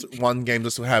original PS1 games I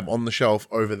still have on the shelf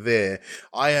over there,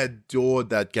 I adored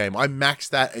that game. I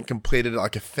maxed that and completed it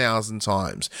like 1,000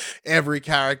 times. Every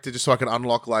character just so I could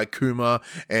unlock like Kuma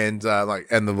and the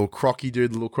little crocky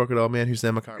dude, the little crocodile man whose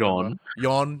name I can't remember.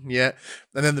 Yon, yeah.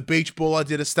 And then the beach ball I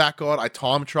did a stack on. I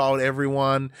time trialed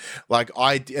everyone.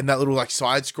 And that little like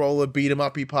side scroller beat 'em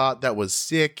uppy part, that was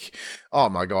sick. Oh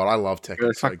my god, I love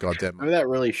Tekken. So goddamn. Remember that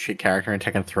really shit character in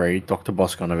Tekken 3, Dr.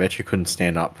 Boskonovich, who couldn't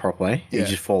stand up properly? Yeah. He'd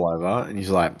just fall over, and he's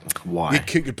like, "Why?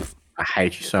 I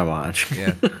hate you so much."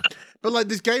 Yeah. But like,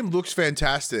 this game looks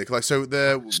fantastic. Like, so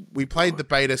we played the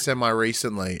beta semi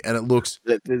recently, and it looks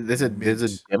there's a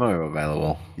demo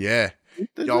available. Yeah,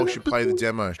 y'all should play the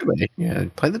demo. Yeah,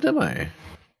 play the demo.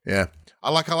 Yeah. I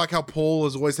like how Paul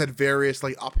has always had various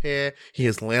like up hair. He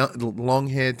has long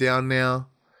hair down now.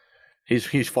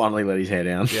 He's finally let his hair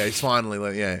down. Yeah, he's finally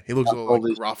he looks all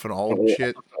like rough and old and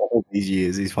shit. All these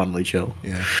years, he's finally chill.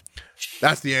 Yeah,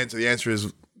 that's the answer. The answer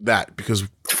is that, because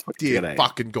dear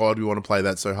fucking god, we want to play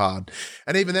that so hard.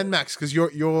 And even then, Max, because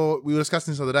we were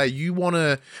discussing this the other day, you want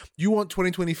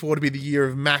 2024 to be the year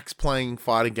of Max playing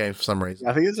fighting games for some reason.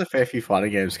 I think there's a fair few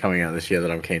fighting games coming out this year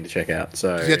that I'm keen to check out.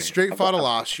 So you had Street Fighter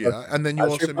last year, and then you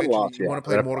also mentioned you want to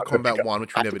play Mortal Kombat 1,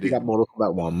 which we never did. Mortal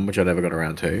Kombat 1, which I never got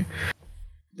around to.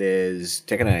 There's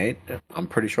Tekken 8. I'm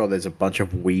pretty sure there's a bunch of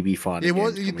weeby fighting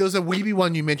games. There was a weeby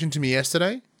one you mentioned to me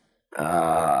yesterday.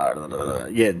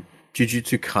 Yeah,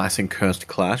 Jujutsu Kaisen Cursed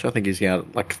Clash. I think is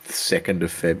out like the 2nd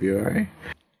of February.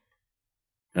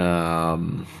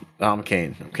 I'm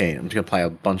keen. I'm just gonna play a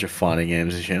bunch of fighting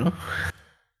games this year.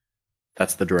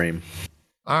 That's the dream.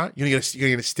 All right, you're gonna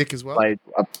get a stick as well.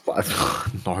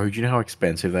 No, do you know how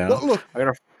expensive they are? Well, look, I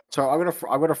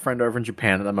got a friend over in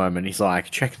Japan at the moment. He's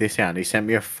like, check this out. And he sent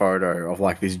me a photo of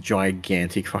like this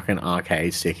gigantic fucking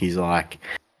arcade stick. He's like,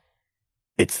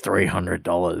 it's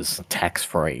 $300 tax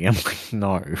free. I'm like,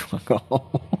 no.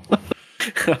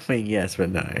 I mean, yes,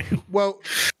 but no. Well,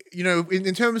 you know,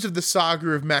 in terms of the saga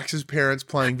of Max's parents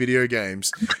playing video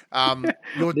games,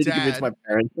 your dad. I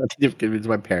did convince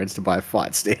my parents to buy a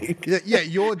fight stick. Yeah,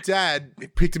 your dad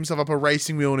picked himself up a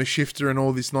racing wheel and a shifter and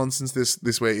all this nonsense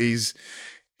this way.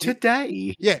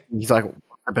 Today. Yeah. He's like,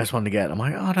 the best one to get. I'm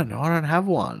like, I don't know. I don't have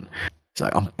one. He's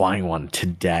like, I'm buying one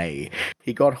today.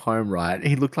 He got home, right?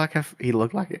 He looked like Are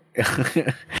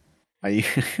you...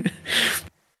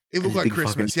 It looked like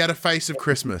Christmas. He had a face of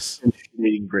Christmas.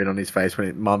 Eating grin on his face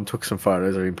when Mum took some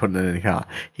photos of him putting it in the car.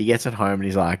 He gets it home and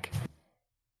he's like,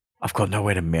 I've got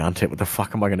nowhere to mount it. What the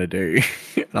fuck am I going to do?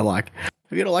 And I'm like,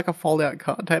 have you got like a fold-out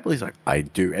card table? He's like, I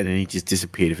do. And then he just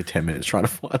disappeared for 10 minutes trying to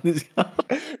find this card.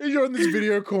 He's on this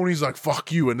video call and he's like,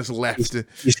 fuck you, and just left.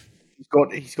 He's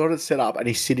got it set up and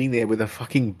he's sitting there with a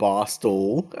fucking bar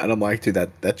stool. And I'm like, dude,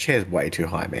 that chair's way too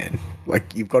high, man.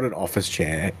 Like, you've got an office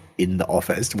chair in the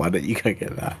office. Why don't you go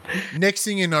get that? Next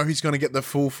thing you know, he's going to get the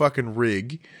full fucking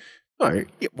rig. No,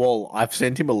 well, I've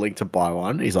sent him a link to buy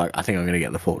one. He's like, I think I'm going to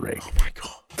get the full rig. Oh my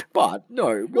God. But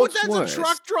no, what's worse? A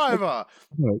truck driver.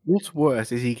 What's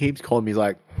worse is he keeps calling me, he's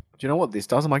like, do you know what this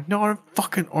does? I'm like, no, I don't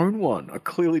fucking own one. I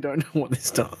clearly don't know what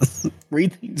this does.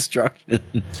 Read the instructions.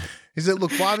 He said,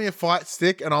 look, buy me a fight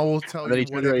stick and I will tell you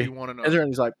whatever you want to know. And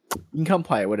he's like, you can come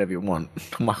play it whatever you want.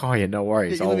 I'm like, oh yeah, no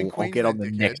worries. I'll get on the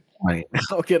next plane.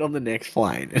 I'll get on the next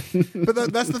plane.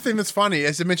 But that's the thing that's funny.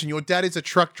 As I mentioned, your dad is a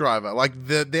truck driver. Like,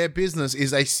 their business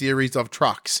is a series of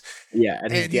trucks. Yeah,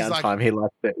 and his downtime,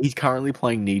 he's currently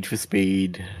playing Need for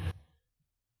Speed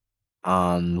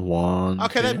Unwanted.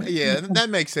 Okay, that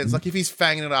makes sense. Like, if he's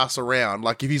fanging at us around,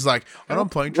 like if he's like, I'm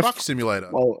playing Truck Simulator.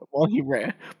 Well,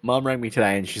 Mum rang me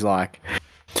today and she's like,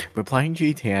 we're playing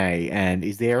GTA, and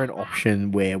is there an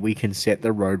option where we can set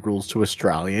the road rules to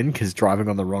Australian? Because driving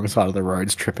on the wrong side of the road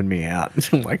is tripping me out.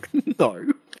 I'm like, no.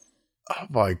 Oh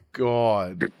my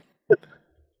God.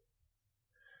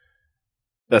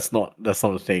 That's not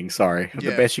a thing. Sorry.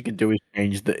 Yeah. The best you can do is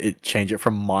change it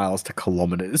from miles to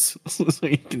kilometers, so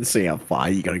you can see how far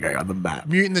you got to go on the map.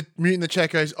 Mutant the chat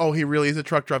goes, oh, he really is a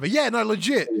truck driver. Yeah, no,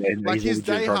 legit. Yeah, like his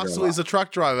day hustle is a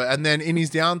truck driver, and then in his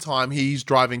downtime, he's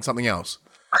driving something else.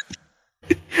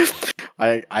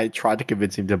 I tried to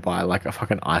convince him to buy like a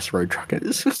fucking ice road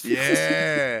truckers.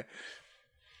 Yeah,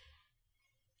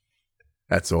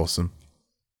 that's awesome.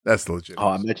 That's legit.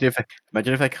 Oh, imagine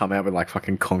if they come out with like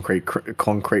fucking concrete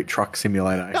truck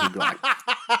simulator. And he'd be like,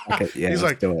 okay, yeah, he's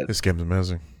like, do it. This game's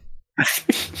amazing.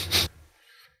 It's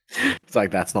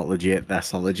like, that's not legit.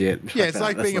 That's not legit. Yeah, it's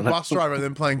like being a bus driver and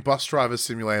then playing Bus Driver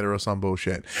Simulator or some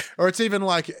bullshit. Or it's even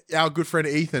like our good friend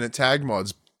Ethan at Tag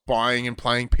Mods buying and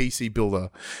playing PC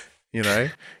Builder. You know,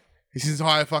 his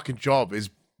entire fucking job is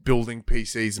building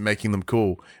PCs and making them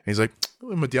cool. And he's like,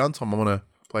 in my downtime, I want to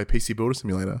play PC Builder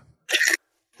Simulator.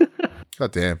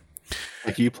 God damn.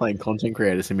 Like you playing Content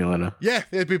Creator Simulator? Yeah,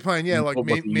 they'd be playing, like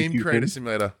meme creator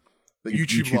simulator. The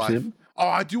YouTube Life. Sim? Oh,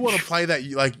 I do want to play that,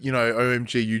 like, you know,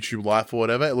 OMG YouTube Life or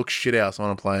whatever. It looks shit out, so I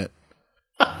want to play it.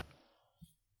 I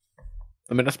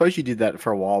mean, I suppose you did that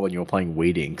for a while when you were playing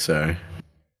Weeding, so.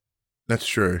 That's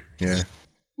true, yeah.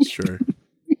 It's true.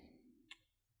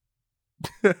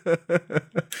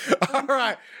 All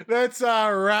right, let's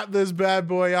wrap this bad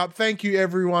boy up. Thank you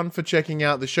everyone for checking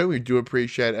out the show. We do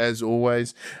appreciate it, as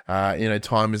always.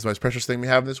 Time is the most precious thing we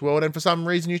have in this world, and for some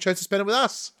reason you chose to spend it with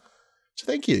us, so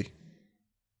thank you.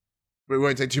 We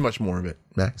won't take too much more of it,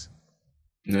 Max.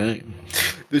 No.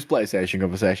 This PlayStation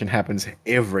conversation happens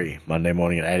every Monday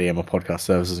morning at 8 a.m. on podcast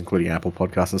services, including Apple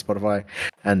Podcasts and Spotify,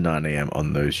 and 9 a.m.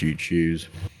 on those YouTubes.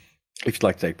 If you'd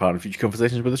like to take part in future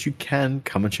conversations with us, you can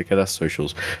come and check out our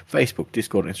socials. Facebook,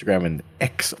 Discord, Instagram, and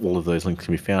X. All of those links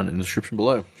can be found in the description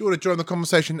below. If you want to join the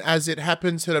conversation as it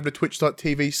happens, head over to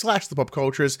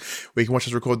twitch.tv/thepopcultures, where you can watch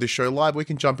us record this show live. We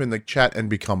can jump in the chat and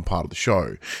become part of the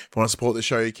show. If you want to support the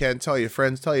show, you can. Tell your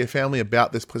friends, tell your family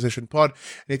about this PlayStation pod.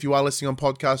 And if you are listening on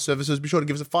podcast services, be sure to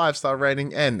give us a 5-star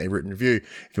rating and a written review.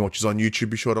 If you watch us on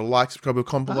YouTube, be sure to like, subscribe,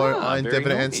 comment below. I endeavor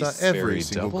to answer every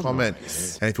single comment.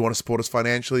 Nice. And if you want to support us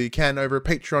financially, you can. can over at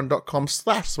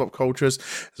patreon.com/swapcultures,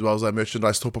 as well as our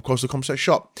merchandise store,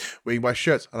 popculture.com/shop, where you can buy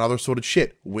shirts and other assorted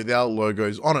shit with our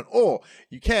logos on it. Or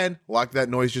you can, like that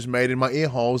noise just made in my ear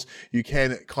holes, you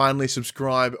can kindly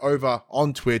subscribe over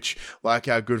on Twitch, like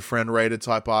our good friend Raider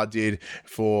Type R did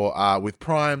for with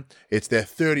Prime. It's their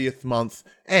 30th month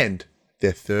and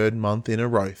their 3rd month in a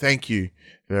row. Thank you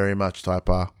very much, Type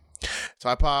R.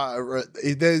 Type R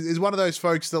is one of those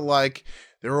folks that, like,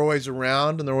 they're always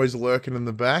around and they're always lurking in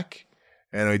the back.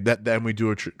 And then we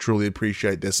do truly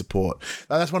appreciate their support.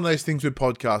 Now, that's one of those things with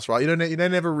podcasts, right? You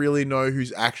don't ever really know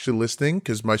who's actually listening,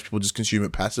 because most people just consume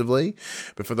it passively.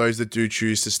 But for those that do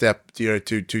choose to step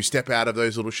out of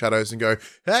those little shadows and go,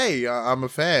 "Hey, I'm a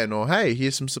fan," or "Hey,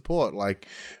 here's some support," like,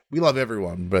 we love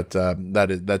everyone, but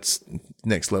that's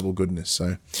next level goodness.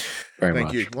 So,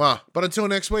 thank you. Wow. But until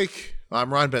next week,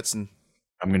 I'm Ryan Betson.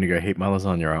 I'm gonna go heat my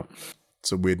lasagna up.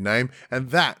 It's a weird name,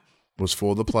 and that was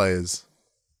for the players.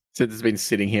 So it's been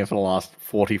sitting here for the last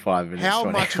 45 minutes. How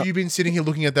much have you been sitting here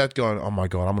looking at that going, "Oh my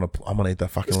God, I'm gonna eat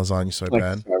that fucking lasagna so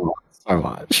bad." So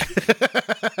much.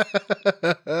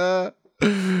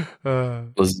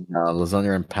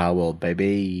 Lasagna and Power World,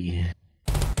 baby.